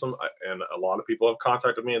dispensationalism, and a lot of people have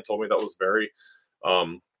contacted me and told me that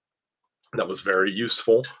was very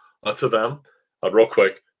useful to them. Real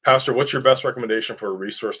quick, Pastor, what's your best recommendation for a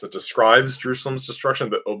resource that describes Jerusalem's destruction?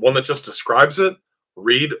 But one that just describes it?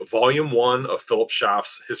 Read Volume 1 of Philip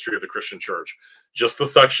Schaff's History of the Christian Church. Just the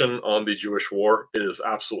section on the Jewish War. It is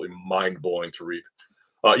absolutely mind-blowing to read.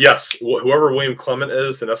 Yes, whoever William Clement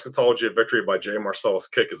is, An Eschatology of Victory by J. Marcellus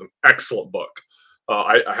Kick is an excellent book.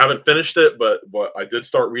 I haven't finished it, but I did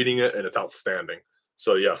start reading it, and it's outstanding.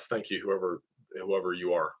 So yes, thank you, whoever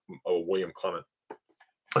you are, William Clement.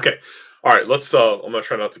 Okay, all right. Let's. I'm gonna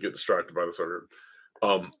try not to get distracted by this order.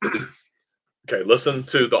 Okay, listen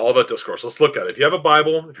to the Olivet Discourse. Let's look at it. If you have a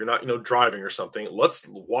Bible, if you're not, driving or something, let's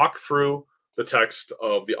walk through the text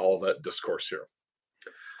of the Olivet Discourse here.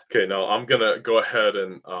 Okay, now I'm gonna go ahead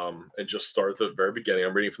and just start at the very beginning.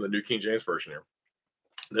 I'm reading from the New King James Version here.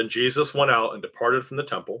 Then Jesus went out and departed from the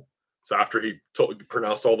temple. So after he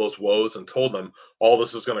pronounced all those woes and told them all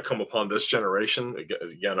this is going to come upon this generation,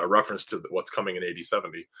 again, a reference to what's coming in AD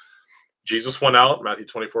 70. Jesus went out, Matthew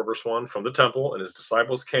 24, verse 1, from the temple, and his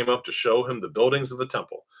disciples came up to show him the buildings of the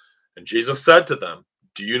temple. And Jesus said to them,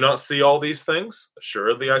 "Do you not see all these things?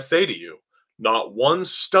 Assuredly I say to you, not one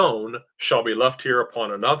stone shall be left here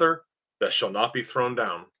upon another that shall not be thrown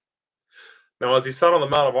down." Now, as he sat on the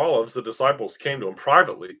Mount of Olives, the disciples came to him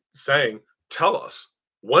privately, saying, "Tell us,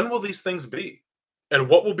 when will these things be? And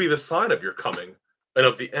what will be the sign of your coming and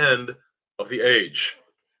of the end of the age?"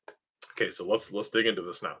 Okay, so let's dig into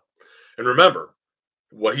this now. And remember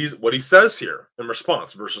what he says here in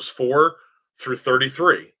response, verses 4 through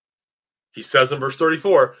 33. He says in verse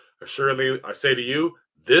 34, "Assuredly I say to you,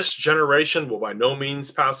 this generation will by no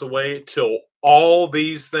means pass away till all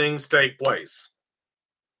these things take place."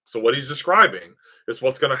 So what he's describing is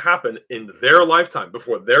what's going to happen in their lifetime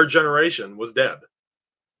before their generation was dead.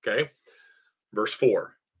 Okay? Verse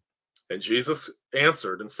 4. And Jesus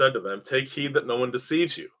answered and said to them, "Take heed that no one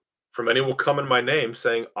deceives you. For many will come in my name,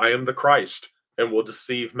 saying, 'I am the Christ,' and will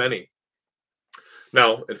deceive many."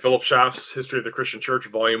 Now, in Philip Schaff's History of the Christian Church,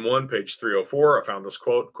 Volume 1, page 304, I found this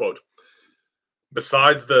quote,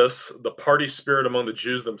 Besides this, the party spirit among the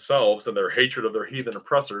Jews themselves and their hatred of their heathen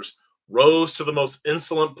oppressors rose to the most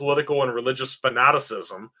insolent political and religious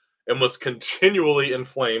fanaticism and was continually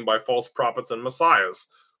inflamed by false prophets and messiahs,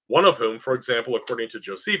 one of whom, for example, according to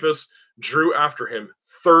Josephus, drew after him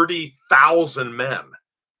 30,000 men.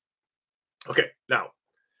 Okay, now,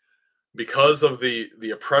 because of the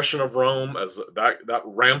oppression of Rome, as that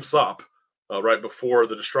ramps up right before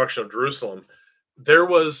the destruction of Jerusalem, there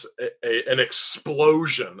was an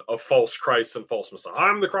explosion of false Christs and false Messiah.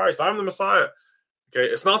 I'm the Christ. I'm the Messiah. Okay,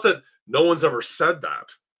 it's not that no one's ever said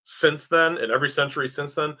that since then, in every century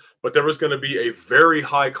since then, but there was going to be a very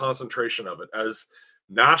high concentration of it as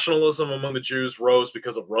nationalism among the Jews rose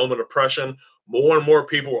because of Roman oppression. More and more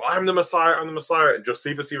people were, I'm the Messiah, I'm the Messiah. And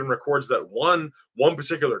Josephus even records that one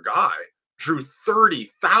particular guy drew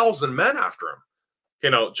 30,000 men after him. You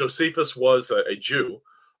know, Josephus was a Jew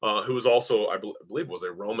who was also, I believe, was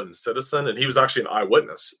a Roman citizen, and he was actually an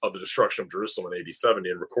eyewitness of the destruction of Jerusalem in AD 70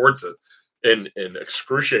 and records it in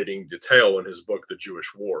excruciating detail in his book, The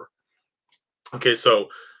Jewish War. Okay, so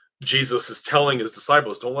Jesus is telling his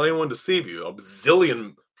disciples, don't let anyone deceive you. A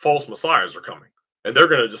bazillion false messiahs are coming, and they're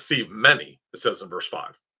going to deceive many, it says in verse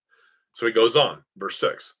 5. So he goes on, verse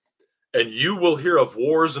 6. And you will hear of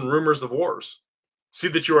wars and rumors of wars. See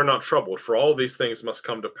that you are not troubled, for all these things must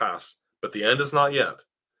come to pass, but the end is not yet.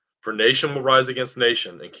 For nation will rise against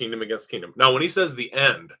nation and kingdom against kingdom. Now, when he says the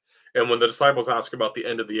end, and when the disciples ask about the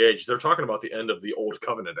end of the age, they're talking about the end of the old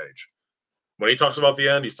covenant age. When he talks about the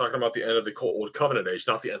end, he's talking about the end of the old covenant age,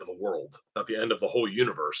 not the end of the world, not the end of the whole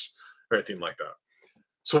universe or anything like that.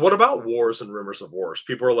 So what about wars and rumors of wars?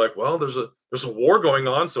 People are like, well, there's a war going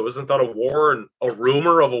on, so isn't that a war and a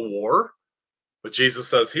rumor of a war? But Jesus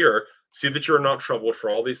says here, see that you are not troubled,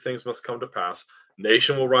 for all these things must come to pass.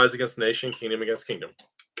 Nation will rise against nation, kingdom against kingdom.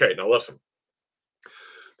 Okay, now listen.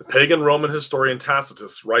 The pagan Roman historian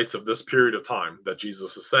Tacitus writes of this period of time that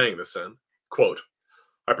Jesus is saying this in, quote,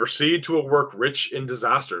 I proceed to a work rich in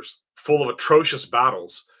disasters, full of atrocious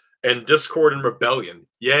battles, and discord and rebellion,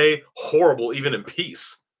 yea, horrible even in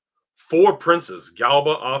peace. 4 princes,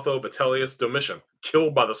 Galba, Otho, Vitellius, Domitian,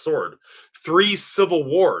 killed by the sword. 3 civil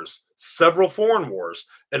wars, several foreign wars,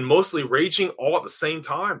 and mostly raging all at the same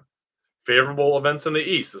time. Favorable events in the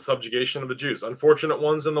east, the subjugation of the Jews. Unfortunate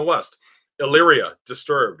ones in the west. Illyria,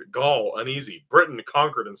 disturbed. Gaul, uneasy. Britain,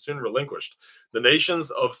 conquered and soon relinquished. The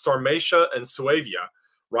nations of Sarmatia and Suabia,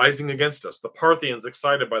 rising against us. The Parthians,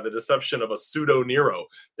 excited by the deception of a pseudo-Nero.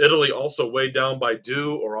 Italy, also weighed down by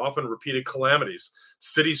due or often repeated calamities.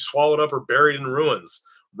 Cities swallowed up or buried in ruins.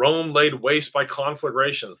 Rome laid waste by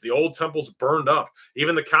conflagrations. The old temples burned up.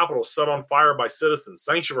 Even the capital set on fire by citizens.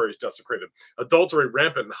 Sanctuaries desecrated. Adultery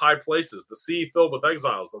rampant in high places. The sea filled with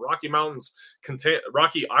exiles. The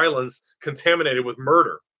Rocky Islands contaminated with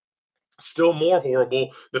murder. Still more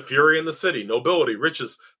horrible, the fury in the city. Nobility,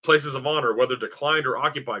 riches, places of honor, whether declined or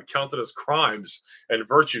occupied, counted as crimes, and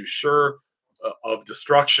virtue sure of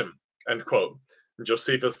destruction. End quote. And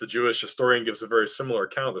Josephus, the Jewish historian, gives a very similar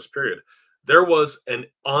account of this period. There was an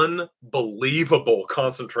unbelievable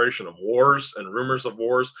concentration of wars and rumors of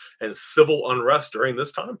wars and civil unrest during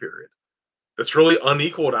this time period that's really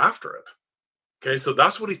unequaled after it. Okay, so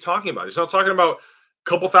that's what he's talking about. He's not talking about a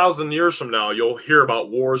couple thousand years from now, you'll hear about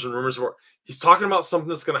wars and rumors of war. He's talking about something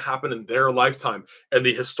that's going to happen in their lifetime. And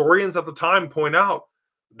the historians at the time point out,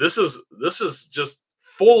 this is just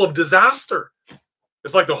full of disaster.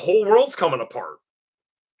 It's like the whole world's coming apart.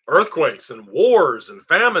 Earthquakes and wars and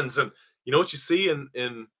famines. And you know what you see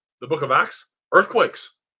in the book of Acts?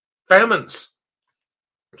 Earthquakes, famines.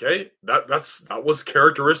 Okay, that was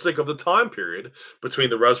characteristic of the time period between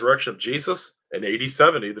the resurrection of Jesus and AD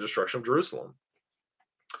 70, the destruction of Jerusalem.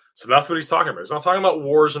 So that's what he's talking about. He's not talking about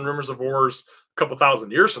wars and rumors of wars a couple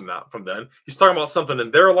thousand years from then. He's talking about something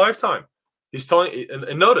in their lifetime. He's telling,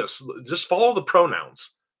 and notice, just follow the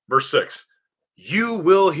pronouns. Verse 6, you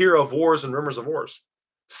will hear of wars and rumors of wars.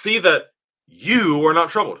 See that you are not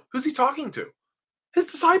troubled. Who's he talking to? His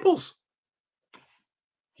disciples.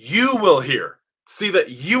 You will hear. See that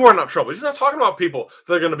you are not troubled. He's not talking about people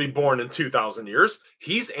that are going to be born in 2,000 years.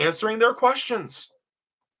 He's answering their questions.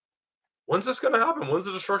 When's this going to happen? When's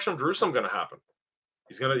the destruction of Jerusalem going to happen?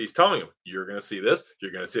 He's telling them, you're going to see this.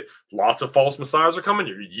 You're going to see lots of false messiahs are coming.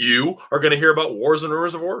 You are going to hear about wars and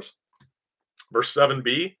rumors of wars. Verse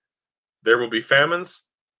 7b, there will be famines,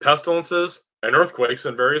 pestilences, and earthquakes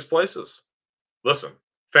in various places. Listen,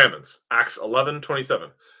 famines, Acts 11:27.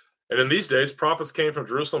 And in these days, prophets came from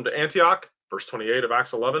Jerusalem to Antioch, verse 28 of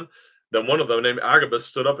Acts 11. Then one of them, named Agabus,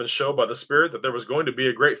 stood up and showed by the Spirit that there was going to be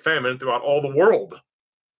a great famine throughout all the world.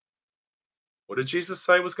 What did Jesus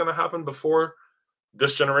say was going to happen before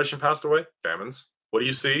this generation passed away? Famines. What do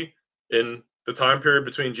you see in the time period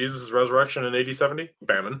between Jesus' resurrection and AD 70?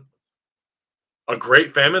 Famine. A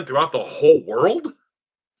great famine throughout the whole world,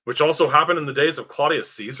 which also happened in the days of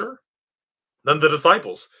Claudius Caesar? Then the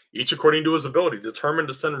disciples, each according to his ability, determined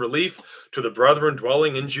to send relief to the brethren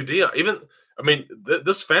dwelling in Judea.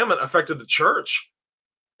 This famine affected the church,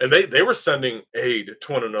 and they were sending aid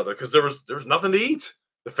to one another because there was nothing to eat.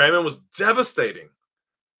 The famine was devastating.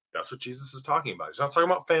 That's what Jesus is talking about. He's not talking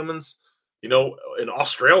about famines, in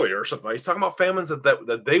Australia or something. He's talking about famines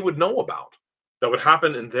that they would know about, that would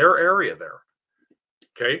happen in their area there.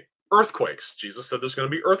 Okay, earthquakes. Jesus said there's going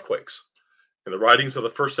to be earthquakes. In the writings of the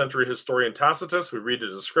first century historian Tacitus, we read a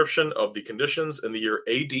description of the conditions in the year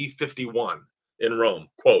AD 51 in Rome.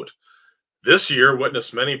 Quote, "This year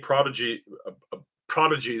witnessed many prodigies,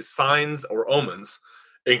 signs, or omens,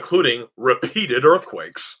 including repeated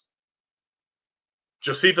earthquakes."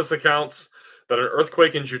 Josephus accounts that an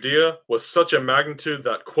earthquake in Judea was such a magnitude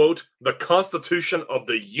that, quote, "the constitution of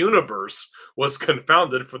the universe was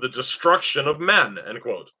confounded for the destruction of men," end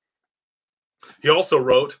quote. He also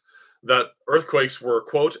wrote that earthquakes were,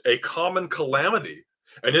 quote, "a common calamity,"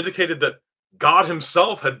 and indicated that God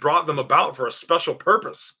himself had brought them about for a special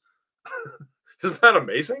purpose. Isn't that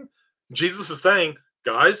amazing? Jesus is saying,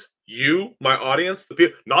 guys, you, my audience, the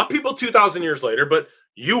people, not people 2,000 years later, but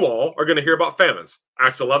you all are going to hear about famines.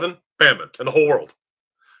 Acts 11, famine in the whole world.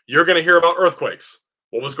 You're going to hear about earthquakes.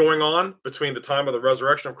 What was going on between the time of the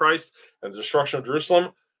resurrection of Christ and the destruction of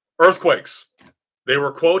Jerusalem? Earthquakes. They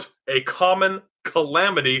were, quote, "a common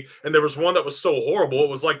calamity," and there was one that was so horrible, it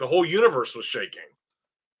was like the whole universe was shaking.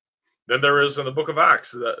 Then there is in the book of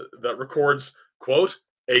Acts that records, quote,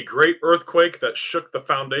 "a great earthquake that shook the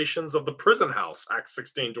foundations of the prison house," Acts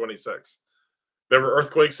 16:26. There were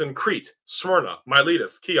earthquakes in Crete, Smyrna,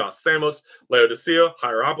 Miletus, Chios, Samos, Laodicea,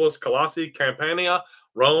 Hierapolis, Colossae, Campania,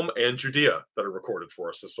 Rome, and Judea that are recorded for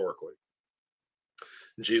us historically.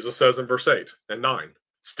 Jesus says in verse 8 and 9,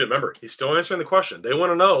 remember, he's still answering the question. They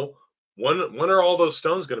want to know, when are all those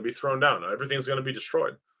stones going to be thrown down? Everything's going to be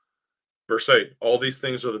destroyed. Verse 8, "all these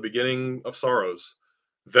things are the beginning of sorrows.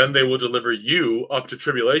 Then they will deliver you up to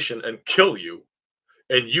tribulation and kill you,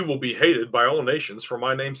 and you will be hated by all nations for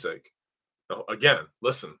my name's sake." Now, again,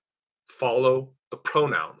 listen, follow the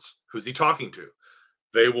pronouns. Who's he talking to?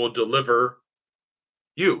 They will deliver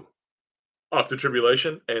you up to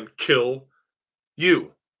tribulation and kill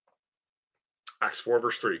you. Acts 4,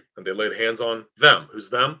 verse 3, "and they laid hands on them." Who's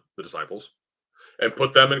them? The disciples. "And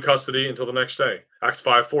put them in custody until the next day." Acts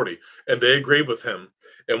 5:40, "and they agreed with him.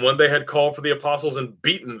 And when they had called for the apostles and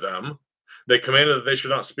beaten them, they commanded that they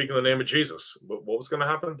should not speak in the name of Jesus." But what was going to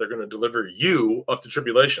happen? They're going to deliver you up to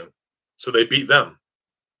tribulation. So they beat them.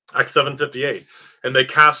 Acts 7:58, "and they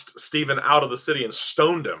cast Stephen out of the city and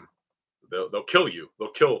stoned him." They'll kill you.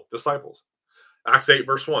 They'll kill disciples. Acts 8,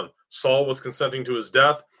 verse 1, "Saul was consenting to his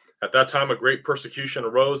death. At that time, a great persecution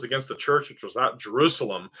arose against the church, which was at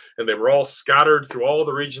Jerusalem, and they were all scattered through all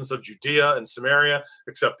the regions of Judea and Samaria,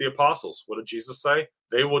 except the apostles." What did Jesus say?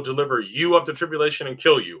 They will deliver you up to tribulation and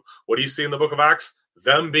kill you. What do you see in the book of Acts?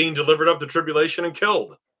 Them being delivered up to tribulation and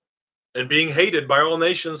killed, and being hated by all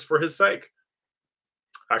nations for his sake.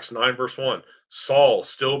 Acts 9, verse 1, "Saul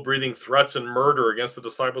still breathing threats and murder against the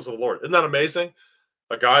disciples of the Lord." Isn't that amazing?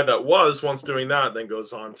 A guy that was once doing that then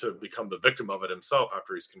goes on to become the victim of it himself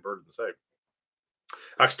after he's converted and saved.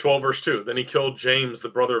 Acts 12, verse 2, "then he killed James, the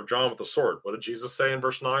brother of John, with a sword." What did Jesus say in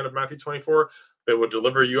verse 9 of Matthew 24? "They will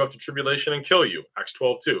deliver you up to tribulation and kill you." Acts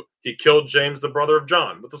 12:2, "he killed James, the brother of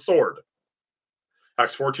John, with a sword."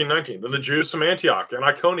 Acts 14:19, "then the Jews from Antioch and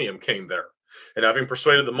Iconium came there, and having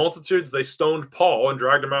persuaded the multitudes, they stoned Paul and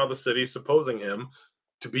dragged him out of the city, supposing him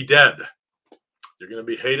to be dead." You're going to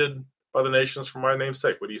be hated by the nations for my name's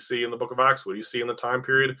sake. What do you see in the book of Acts? What do you see in the time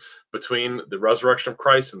period between the resurrection of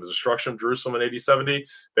Christ and the destruction of Jerusalem in AD 70?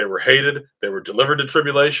 They were hated, they were delivered to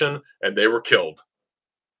tribulation, and they were killed.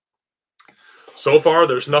 So far,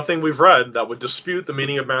 there's nothing we've read that would dispute the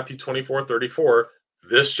meaning of Matthew 24:34.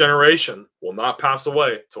 This generation will not pass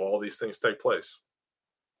away till all these things take place.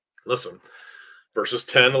 Listen, verses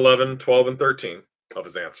 10, 11, 12, and 13 of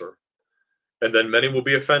his answer. "And then many will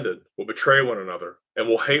be offended, will betray one another, and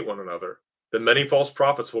will hate one another. Then many false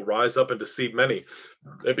prophets will rise up and deceive many.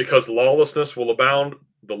 And because lawlessness will abound,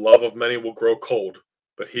 the love of many will grow cold.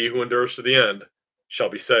 But he who endures to the end shall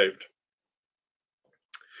be saved."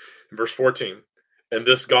 In verse 14, "and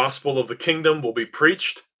this gospel of the kingdom will be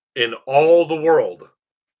preached in all the world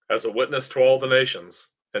as a witness to all the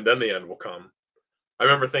nations, and then the end will come." I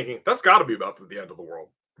remember thinking, that's got to be about the end of the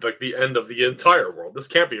world. Like the end of the entire world. This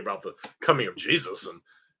can't be about the coming of Jesus in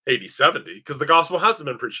AD 70, because the gospel hasn't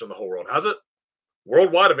been preached in the whole world, has it?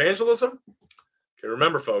 Worldwide evangelism? Okay,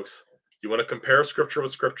 remember, folks, you want to compare scripture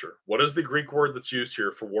with scripture. What is the Greek word that's used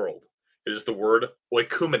here for world? It is the word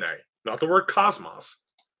oikumene, not the word cosmos,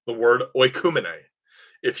 the word oikumene.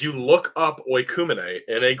 If you look up oikumene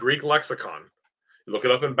in a Greek lexicon, you look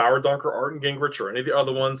it up in Bauer, Dunker, Art, and Gingrich, or any of the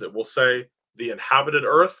other ones, it will say the inhabited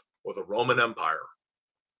earth or the Roman Empire.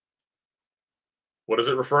 What is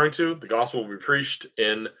it referring to? The gospel will be preached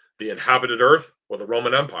in the inhabited earth or the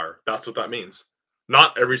Roman Empire. That's what that means.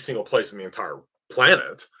 Not every single place in the entire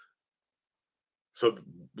planet. So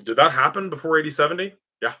did that happen before AD 70?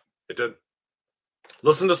 Yeah, it did.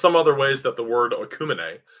 Listen to some other ways that the word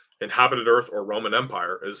oikumene, inhabited earth or Roman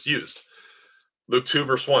Empire, is used. Luke 2,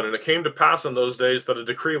 verse 1, and it came to pass in those days that a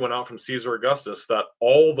decree went out from Caesar Augustus that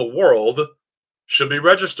all the world should be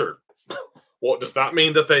registered. Well, does that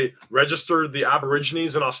mean that they registered the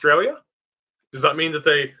Aborigines in Australia? Does that mean that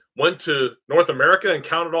they went to North America and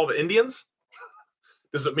counted all the Indians?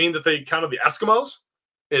 Does it mean that they counted the Eskimos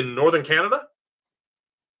in northern Canada?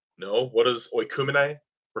 No. What does oikumene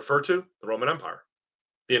refer to? The Roman Empire,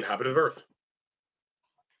 the inhabited earth.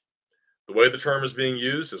 The way the term is being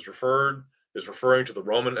used is referring to the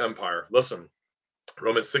Roman Empire. Listen,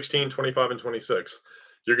 Romans 16, 25, and 26.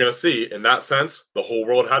 You're going to see, in that sense, the whole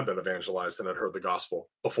world had been evangelized and had heard the gospel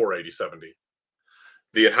before AD 70.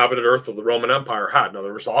 The inhabited earth of the Roman Empire had. Now,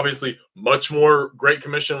 there was obviously much more Great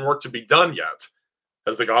Commission work to be done yet,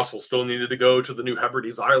 as the gospel still needed to go to the New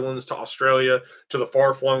Hebrides Islands, to Australia, to the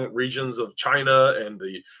far-flung regions of China and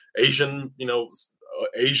the Asian,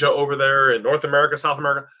 Asia over there, and North America, South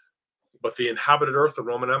America. But the inhabited earth, the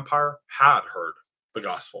Roman Empire, had heard the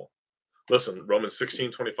gospel. Listen, Romans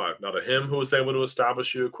 16, 25. Now to him who is able to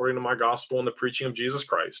establish you according to my gospel and the preaching of Jesus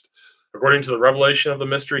Christ, according to the revelation of the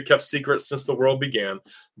mystery kept secret since the world began,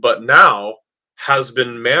 but now has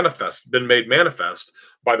been made manifest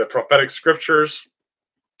by the prophetic scriptures,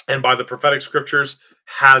 and by the prophetic scriptures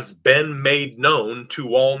has been made known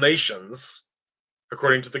to all nations,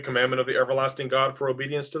 according to the commandment of the everlasting God for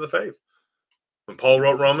obedience to the faith. When Paul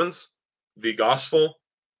wrote Romans, the gospel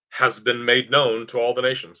has been made known to all the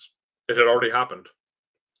nations. It had already happened.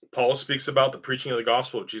 Paul speaks about the preaching of the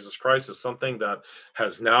gospel of Jesus Christ as something that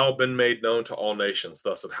has now been made known to all nations.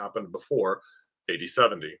 Thus, it happened before AD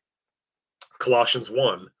 70. Colossians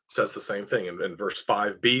 1 says the same thing in verse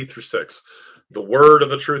 5b through 6. The word of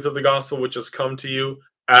the truth of the gospel which has come to you,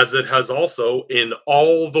 as it has also in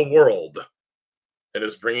all the world, and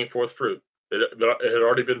is bringing forth fruit. It had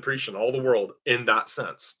already been preached in all the world in that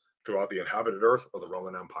sense, throughout the inhabited earth or the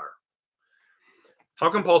Roman Empire. How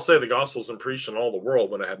can Paul say the gospel's been preached in all the world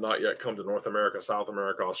when it had not yet come to North America, South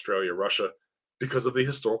America, Australia, Russia? Because of the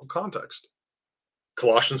historical context.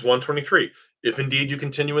 Colossians 1:23, if indeed you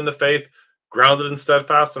continue in the faith, grounded and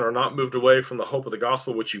steadfast, and are not moved away from the hope of the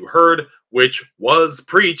gospel which you heard, which was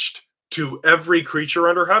preached to every creature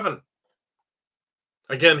under heaven.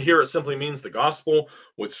 Again, here it simply means the gospel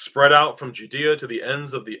would spread out from Judea to the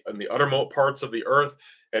ends of the uttermost parts of the earth.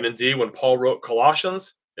 And indeed, when Paul wrote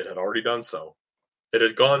Colossians, it had already done so. It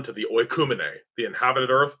had gone to the oikumene, the inhabited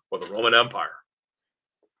earth, or the Roman Empire.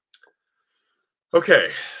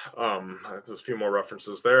 Okay, there's a few more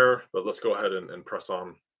references there, but let's go ahead and press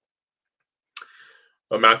on.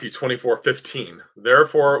 Matthew 24:15.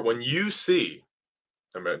 Therefore, when you see,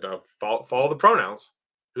 now follow the pronouns.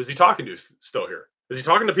 Who's he talking to still here? Is he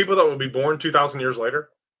talking to people that will be born 2,000 years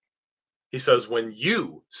later? He says, when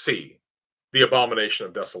you see the abomination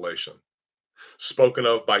of desolation, spoken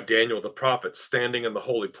of by Daniel the prophet, standing in the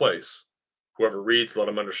holy place. Whoever reads, let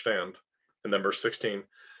him understand. And then verse 16,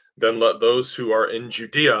 then let those who are in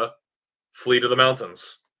Judea flee to the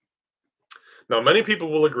mountains. Now, many people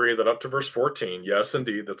will agree that up to verse 14, yes,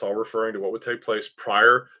 indeed, that's all referring to what would take place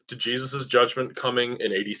prior to Jesus' judgment coming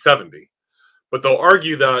in AD 70. But they'll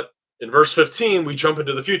argue that in verse 15, we jump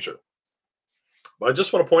into the future. But I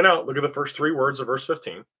just want to point out, look at the first three words of verse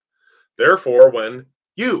 15. Therefore, when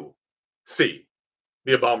you see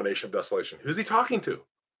the abomination of desolation. Who's he talking to?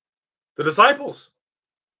 The disciples.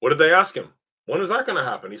 What did they ask him? When is that going to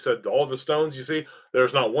happen? He said, all the stones you see,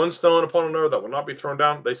 there's not one stone upon another that will not be thrown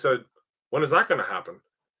down. They said, when is that going to happen?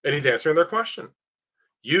 And he's answering their question.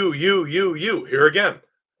 You. Here again.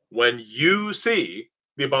 When you see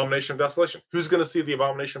the abomination of desolation. Who's going to see the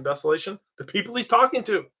abomination of desolation? The people he's talking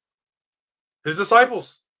to. His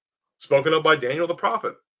disciples. Spoken of by Daniel the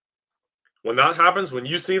prophet. When that happens, when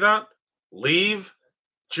you see that, leave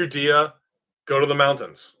Judea, go to the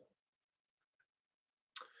mountains.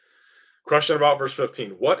 Question about verse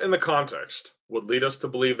 15. What in the context would lead us to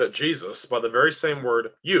believe that Jesus, by the very same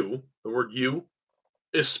word, you, the word you,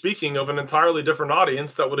 is speaking of an entirely different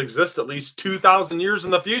audience that would exist at least 2,000 years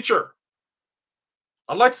in the future?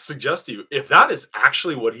 I'd like to suggest to you, if that is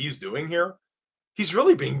actually what he's doing here, he's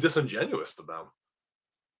really being disingenuous to them,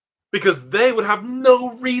 because they would have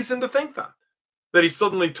no reason to think that he's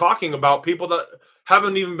suddenly talking about people that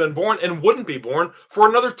haven't even been born and wouldn't be born for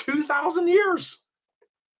another 2,000 years.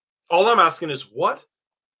 All I'm asking is, what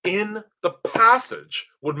in the passage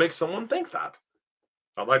would make someone think that?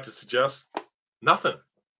 I'd like to suggest nothing.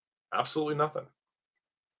 Absolutely nothing.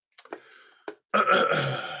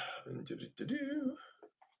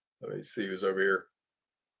 Let me see who's over here.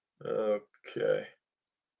 Okay.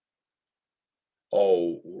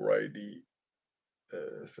 Alrighty.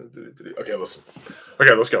 Okay, listen.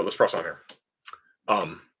 Okay, let's go. Let's press on here.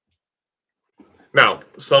 Now,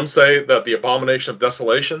 some say that the abomination of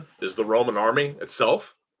desolation is the Roman army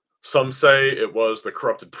itself. Some say it was the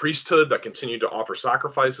corrupted priesthood that continued to offer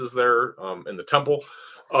sacrifices there in the temple.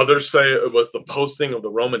 Others say it was the posting of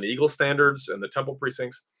the Roman eagle standards in the temple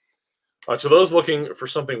precincts. To those looking for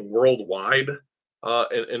something worldwide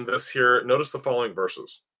in this here, notice the following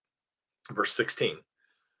verses. Verse 16.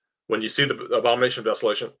 When you see the abomination of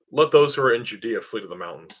desolation, let those who are in Judea flee to the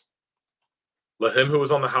mountains. Let him who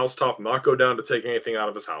is on the housetop not go down to take anything out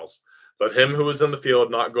of his house. Let him who is in the field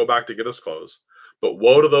not go back to get his clothes. But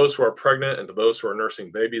woe to those who are pregnant and to those who are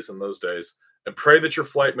nursing babies in those days. And pray that your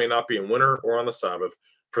flight may not be in winter or on the Sabbath,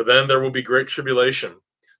 for then there will be great tribulation,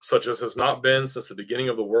 such as has not been since the beginning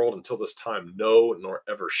of the world until this time, no, nor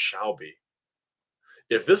ever shall be.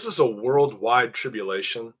 If this is a worldwide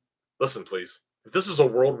tribulation, listen please, if this is a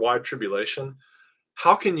worldwide tribulation,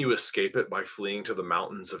 how can you escape it by fleeing to the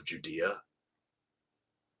mountains of Judea?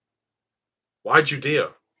 Why Judea?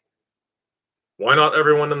 Why not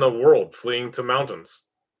everyone in the world fleeing to mountains?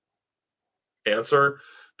 Answer,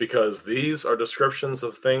 because these are descriptions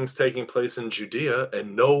of things taking place in Judea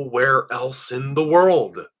and nowhere else in the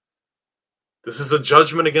world. This is a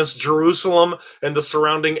judgment against Jerusalem and the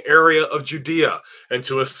surrounding area of Judea. And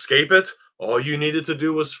to escape it, all you needed to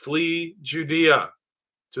do was flee Judea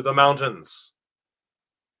to the mountains.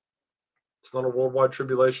 It's not a worldwide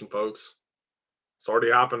tribulation, folks. It's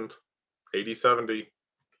already happened. AD 70.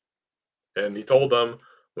 And he told them,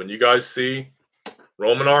 when you guys see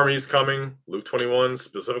Roman armies coming, Luke 21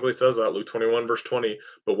 specifically says that, Luke 21 verse 20,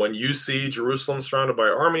 but when you see Jerusalem surrounded by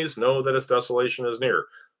armies, know that its desolation is near.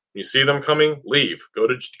 When you see them coming, leave. Go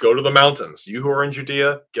to the mountains. You who are in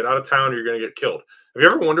Judea, get out of town or you're going to get killed. Have you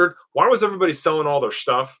ever wondered, why was everybody selling all their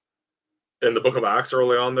stuff in the book of Acts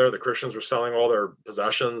early on there? The Christians were selling all their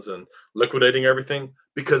possessions and liquidating everything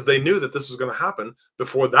because they knew that this was going to happen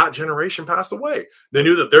before that generation passed away. They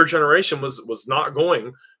knew that their generation was not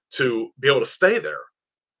going to be able to stay there.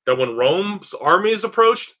 That when Rome's armies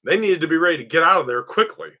approached, they needed to be ready to get out of there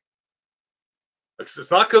quickly.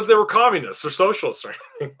 It's not because they were communists or socialists or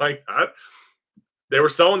anything like that. They were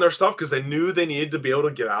selling their stuff because they knew they needed to be able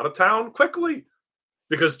to get out of town quickly.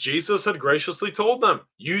 Because Jesus had graciously told them,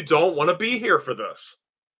 you don't want to be here for this.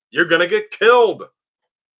 You're going to get killed.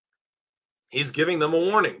 He's giving them a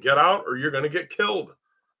warning. Get out or you're going to get killed.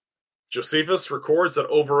 Josephus records that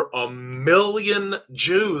over 1 million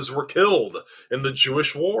Jews were killed in the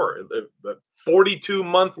Jewish war, the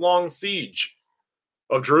 42-month-long siege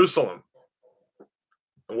of Jerusalem.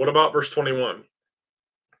 And what about verse 21?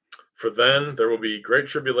 For then there will be great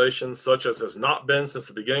tribulation, such as has not been since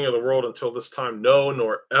the beginning of the world until this time, no,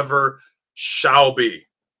 nor ever shall be.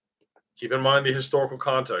 Keep in mind the historical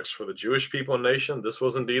context. For the Jewish people and nation, this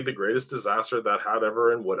was indeed the greatest disaster that had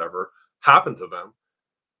ever and would ever happen to them.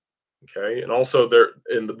 Okay, and also there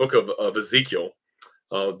in the book of Ezekiel,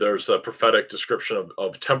 there's a prophetic description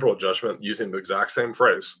of temporal judgment using the exact same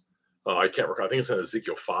phrase. I can't recall. I think it's in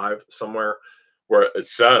Ezekiel 5 somewhere, where it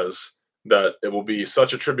says that it will be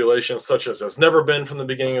such a tribulation, such as has never been from the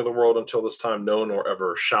beginning of the world until this time, no, nor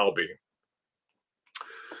ever shall be.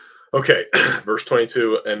 Okay, verse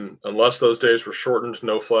 22, and unless those days were shortened,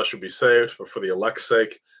 no flesh would be saved, but for the elect's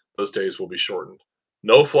sake, those days will be shortened.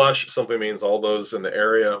 No flesh simply means all those in the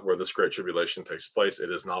area where this great tribulation takes place. It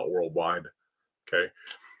is not worldwide. Okay,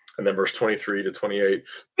 and then verse 23 to 28.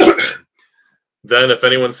 Then if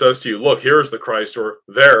anyone says to you, look, here is the Christ, or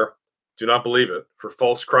there, do not believe it. For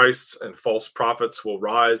false Christs and false prophets will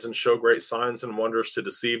rise and show great signs and wonders to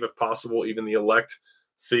deceive, if possible, even the elect.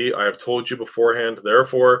 See, I have told you beforehand.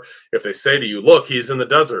 Therefore, if they say to you, look, he's in the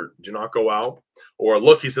desert, do not go out. Or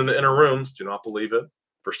look, he's in the inner rooms, do not believe it.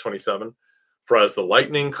 Verse 27. For as the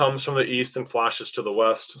lightning comes from the east and flashes to the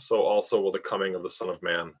west, so also will the coming of the Son of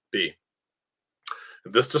Man be.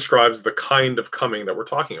 This describes the kind of coming that we're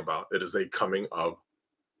talking about. It is a coming of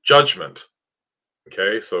judgment.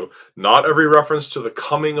 Okay, so not every reference to the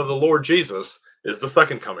coming of the Lord Jesus is the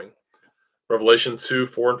second coming. Revelation 2,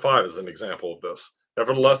 4, and 5 is an example of this.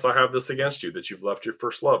 Nevertheless, I have this against you, that you've left your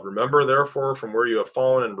first love. Remember, therefore, from where you have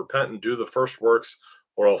fallen, and repent and do the first works,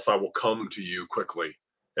 or else I will come to you quickly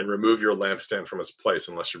and remove your lampstand from its place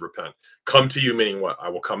unless you repent. Come to you, meaning what? I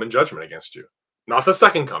will come in judgment against you. Not the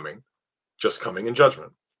second coming, just coming in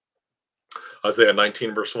judgment. Isaiah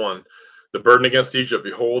 19, verse 1. The burden against Egypt.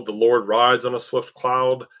 Behold, the Lord rides on a swift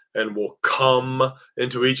cloud and will come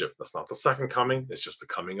into Egypt. That's not the second coming. It's just the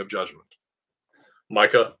coming of judgment.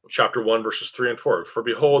 Micah chapter 1, verses 3 and 4. For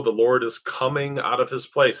behold, the Lord is coming out of his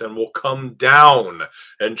place and will come down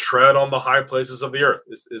and tread on the high places of the earth.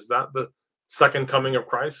 Is that the second coming of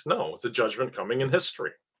Christ? No, it's a judgment coming in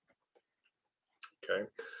history. Okay.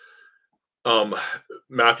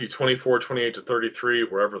 Matthew 24, 28 to 33,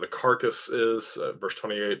 wherever the carcass is, verse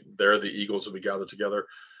 28, there the eagles will be gathered together.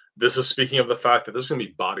 This is speaking of the fact that there's going to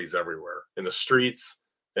be bodies everywhere in the streets,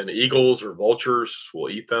 and eagles or vultures will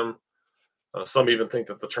eat them. Some even think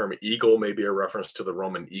that the term eagle may be a reference to the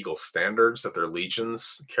Roman eagle standards that their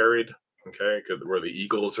legions carried, okay, where the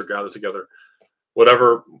eagles are gathered together.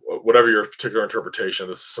 Whatever your particular interpretation,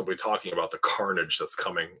 this is simply talking about the carnage that's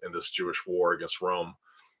coming in this Jewish war against Rome.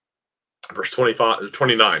 Verse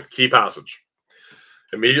 29, key passage.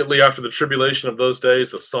 Immediately after the tribulation of those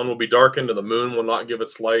days, the sun will be darkened and the moon will not give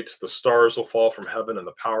its light. The stars will fall from heaven and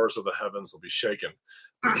the powers of the heavens will be shaken.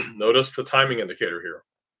 Notice the timing indicator here.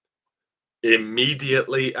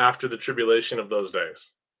 Immediately after the tribulation of those days.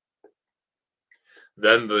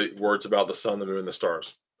 Then the words about the sun, the moon, and the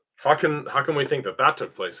stars. How can we think that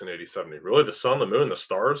took place in AD 70? Really, the sun, the moon, and the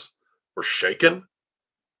stars were shaken?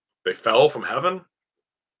 They fell from heaven?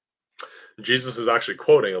 Jesus is actually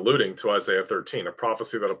alluding to Isaiah 13, a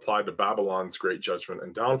prophecy that applied to Babylon's great judgment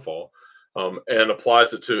and downfall, and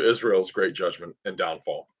applies it to Israel's great judgment and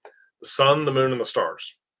downfall. The sun, the moon, and the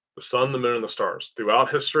stars. The sun, the moon, and the stars. Throughout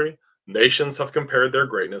history, nations have compared their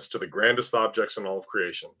greatness to the grandest objects in all of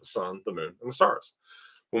creation, the sun, the moon, and the stars.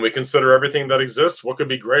 When we consider everything that exists, what could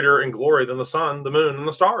be greater in glory than the sun, the moon, and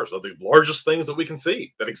the stars? Are the largest things that we can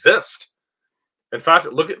see that exist. In fact,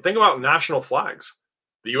 think about national flags.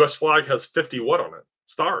 The U.S. flag has 50 what on it?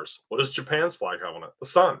 Stars. What does Japan's flag have on it? The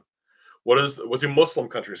sun. What do Muslim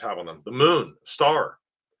countries have on them? The moon, star.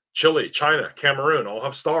 Chile, China, Cameroon all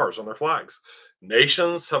have stars on their flags.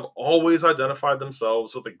 Nations have always identified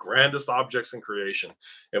themselves with the grandest objects in creation.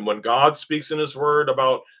 And when God speaks in his word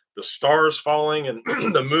about the stars falling and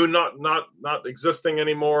the moon not existing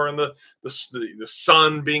anymore and the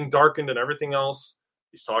sun being darkened and everything else,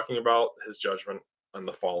 he's talking about his judgment on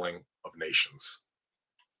the falling of nations.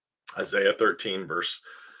 Isaiah 13, verse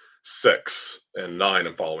 6 and 9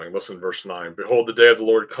 and following. Listen, verse 9. Behold, the day of the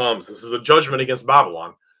Lord comes. This is a judgment against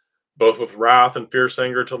Babylon, both with wrath and fierce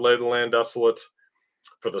anger to lay the land desolate.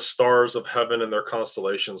 For the stars of heaven and their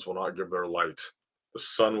constellations will not give their light. The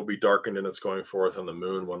sun will be darkened in its going forth, and the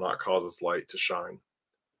moon will not cause its light to shine.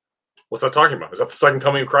 What's that talking about? Is that the second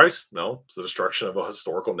coming of Christ? No, it's the destruction of a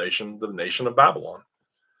historical nation, the nation of Babylon.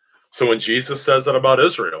 So when Jesus says that about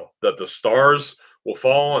Israel, that the stars will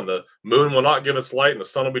fall and the moon will not give its light and the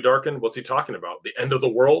sun will be darkened, what's he talking about? The end of the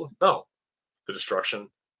world? No, the destruction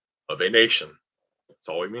of a nation. That's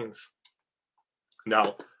all he means.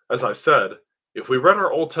 Now, as I said, if we read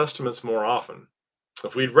our Old Testaments more often,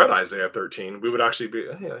 if we'd read Isaiah 13, we would actually be,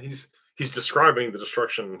 he's describing the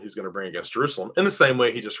destruction he's going to bring against Jerusalem in the same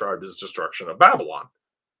way he described his destruction of Babylon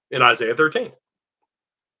in Isaiah 13.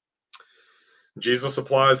 Jesus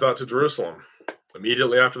applies that to Jerusalem.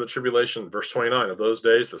 Immediately after the tribulation, verse 29, of those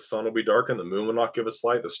days, the sun will be darkened, the moon will not give its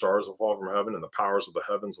light, the stars will fall from heaven, and the powers of the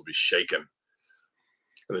heavens will be shaken.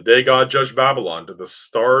 And the day God judged Babylon, did the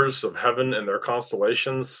stars of heaven and their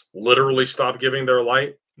constellations literally stop giving their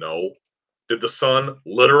light? No. Did the sun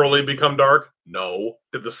literally become dark? No.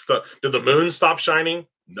 Did the moon stop shining?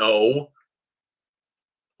 No.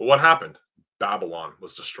 But what happened? Babylon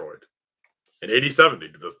was destroyed. In AD 70,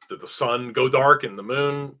 did the sun go dark and the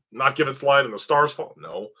moon not give its light and the stars fall?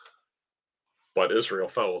 No. But Israel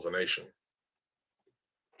fell as a nation.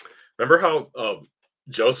 Remember how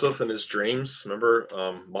Joseph in his dreams,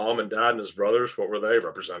 mom and dad and his brothers, what were they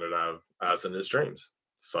represented as in his dreams?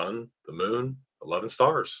 Sun, the moon, 11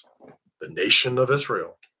 stars. The nation of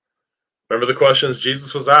Israel. Remember the questions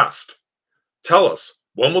Jesus was asked. Tell us,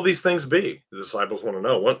 when will these things be? The disciples want to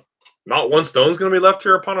know. Not one stone is going to be left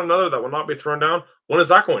here upon another that will not be thrown down. When is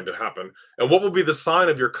that going to happen? And what will be the sign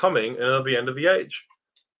of your coming and of the end of the age?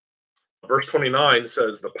 Verse 29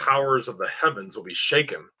 says, the powers of the heavens will be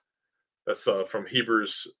shaken. That's from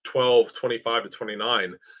Hebrews 12, 25 to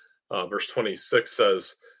 29. Verse 26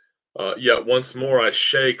 says, yet once more I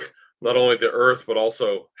shake not only the earth, but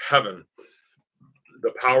also heaven.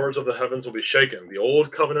 the powers of the heavens will be shaken. The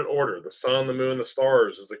old covenant order, the sun, the moon, the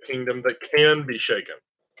stars, is a kingdom that can be shaken.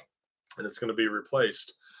 And it's going to be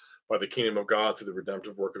replaced by the kingdom of God through the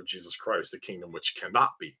redemptive work of Jesus Christ, the kingdom which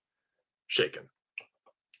cannot be shaken.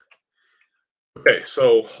 Okay,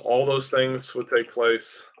 so all those things would take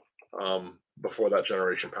place before that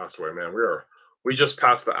generation passed away. Man, we just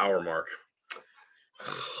passed the hour mark.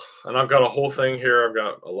 And I've got a whole thing here. I've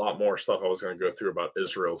got a lot more stuff I was going to go through about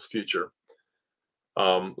Israel's future.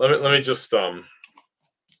 Let me just I'll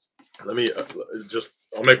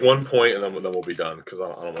make one point and then we'll be done, because I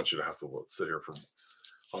don't want you to have to sit here for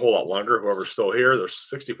a whole lot longer. Whoever's still here, there's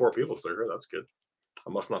 64 people still here. That's good. I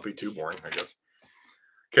must not be too boring, I guess.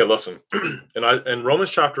 Okay, listen. In Romans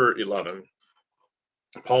chapter 11,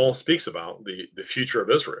 Paul speaks about the future of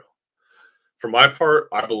Israel. For my part,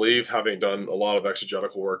 I believe, having done a lot of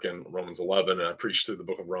exegetical work in Romans 11, and I preached through the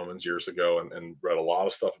book of Romans years ago and read a lot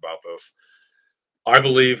of stuff about this, I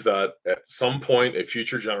believe that at some point, a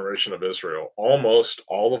future generation of Israel, almost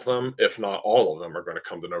all of them, if not all of them, are going to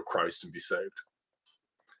come to know Christ and be saved.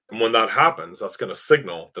 And when that happens, that's going to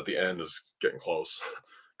signal that the end is getting close.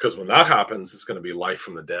 Because when that happens, it's going to be life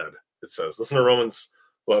from the dead. It says, listen to Romans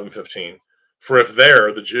 11:15. For if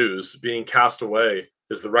there, the Jews, being cast away,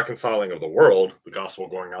 is the reconciling of the world, the gospel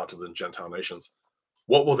going out to the Gentile nations,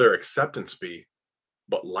 what will their acceptance be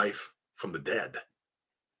but life from the dead?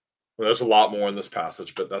 Well, there's a lot more in this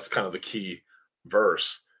passage, but that's kind of the key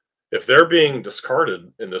verse. If they're being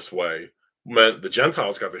discarded in this way, when the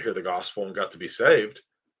Gentiles got to hear the gospel and got to be saved,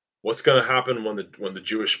 what's going to happen when the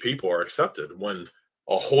Jewish people are accepted? When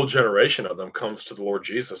a whole generation of them comes to the Lord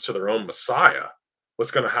Jesus, to their own Messiah,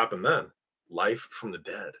 what's going to happen then? Life from the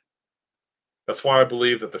dead. That's why I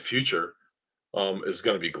believe that the future is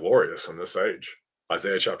going to be glorious in this age.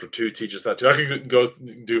 Isaiah chapter 2 teaches that too. I could go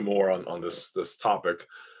do more on this topic,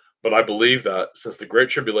 but I believe that since the Great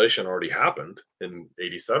Tribulation already happened in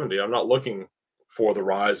AD 70, I'm not looking for the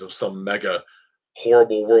rise of some mega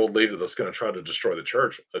horrible world leader that's going to try to destroy the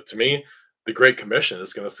church. But to me, the Great Commission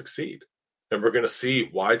is going to succeed. And we're going to see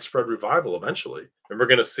widespread revival eventually. And we're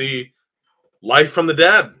going to see life from the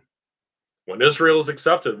dead. When Israel is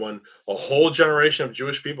accepted, when a whole generation of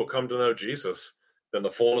Jewish people come to know Jesus, then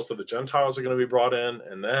the fullness of the Gentiles are going to be brought in.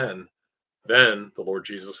 And then the Lord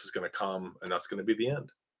Jesus is going to come, and that's going to be the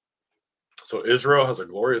end. So Israel has a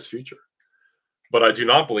glorious future. But I do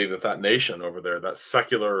not believe that nation over there, that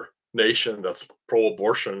secular nation that's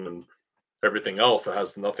pro-abortion and everything else that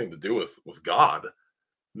has nothing to do with God,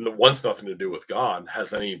 wants nothing to do with God,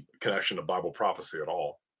 has any connection to Bible prophecy at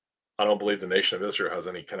all. I don't believe the nation of Israel has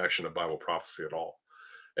any connection to Bible prophecy at all.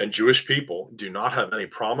 And Jewish people do not have any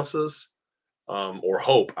promises or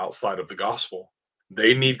hope outside of the gospel.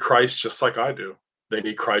 They need Christ just like I do. They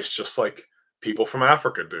need Christ just like people from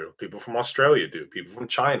Africa do, people from Australia do, people from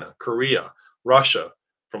China, Korea, Russia,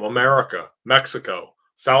 from America, Mexico,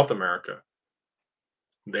 South America.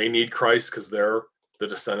 They need Christ because they're the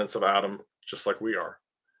descendants of Adam, just like we are.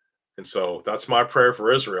 And so that's my prayer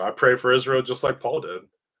for Israel. I pray for Israel just like Paul did,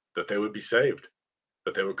 that they would be saved,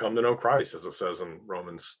 that they would come to know Christ, as it says in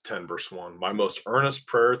Romans 10, verse 1. My most earnest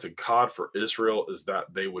prayer to God for Israel is that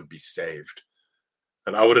they would be saved.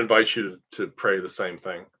 And I would invite you to pray the same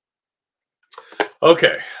thing.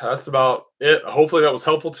 Okay, that's about it. Hopefully that was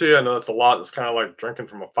helpful to you. I know that's a lot. It's kind of like drinking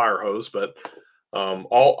from a fire hose, but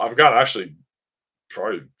I've got actually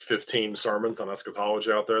probably 15 sermons on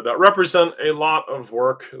eschatology out there that represent a lot of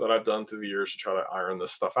work that I've done through the years to try to iron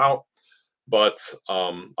this stuff out. But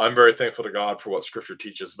I'm very thankful to God for what Scripture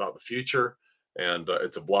teaches about the future, and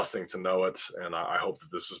it's a blessing to know it. And I hope that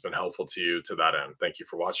this has been helpful to you to that end. Thank you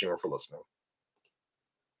for watching or for listening.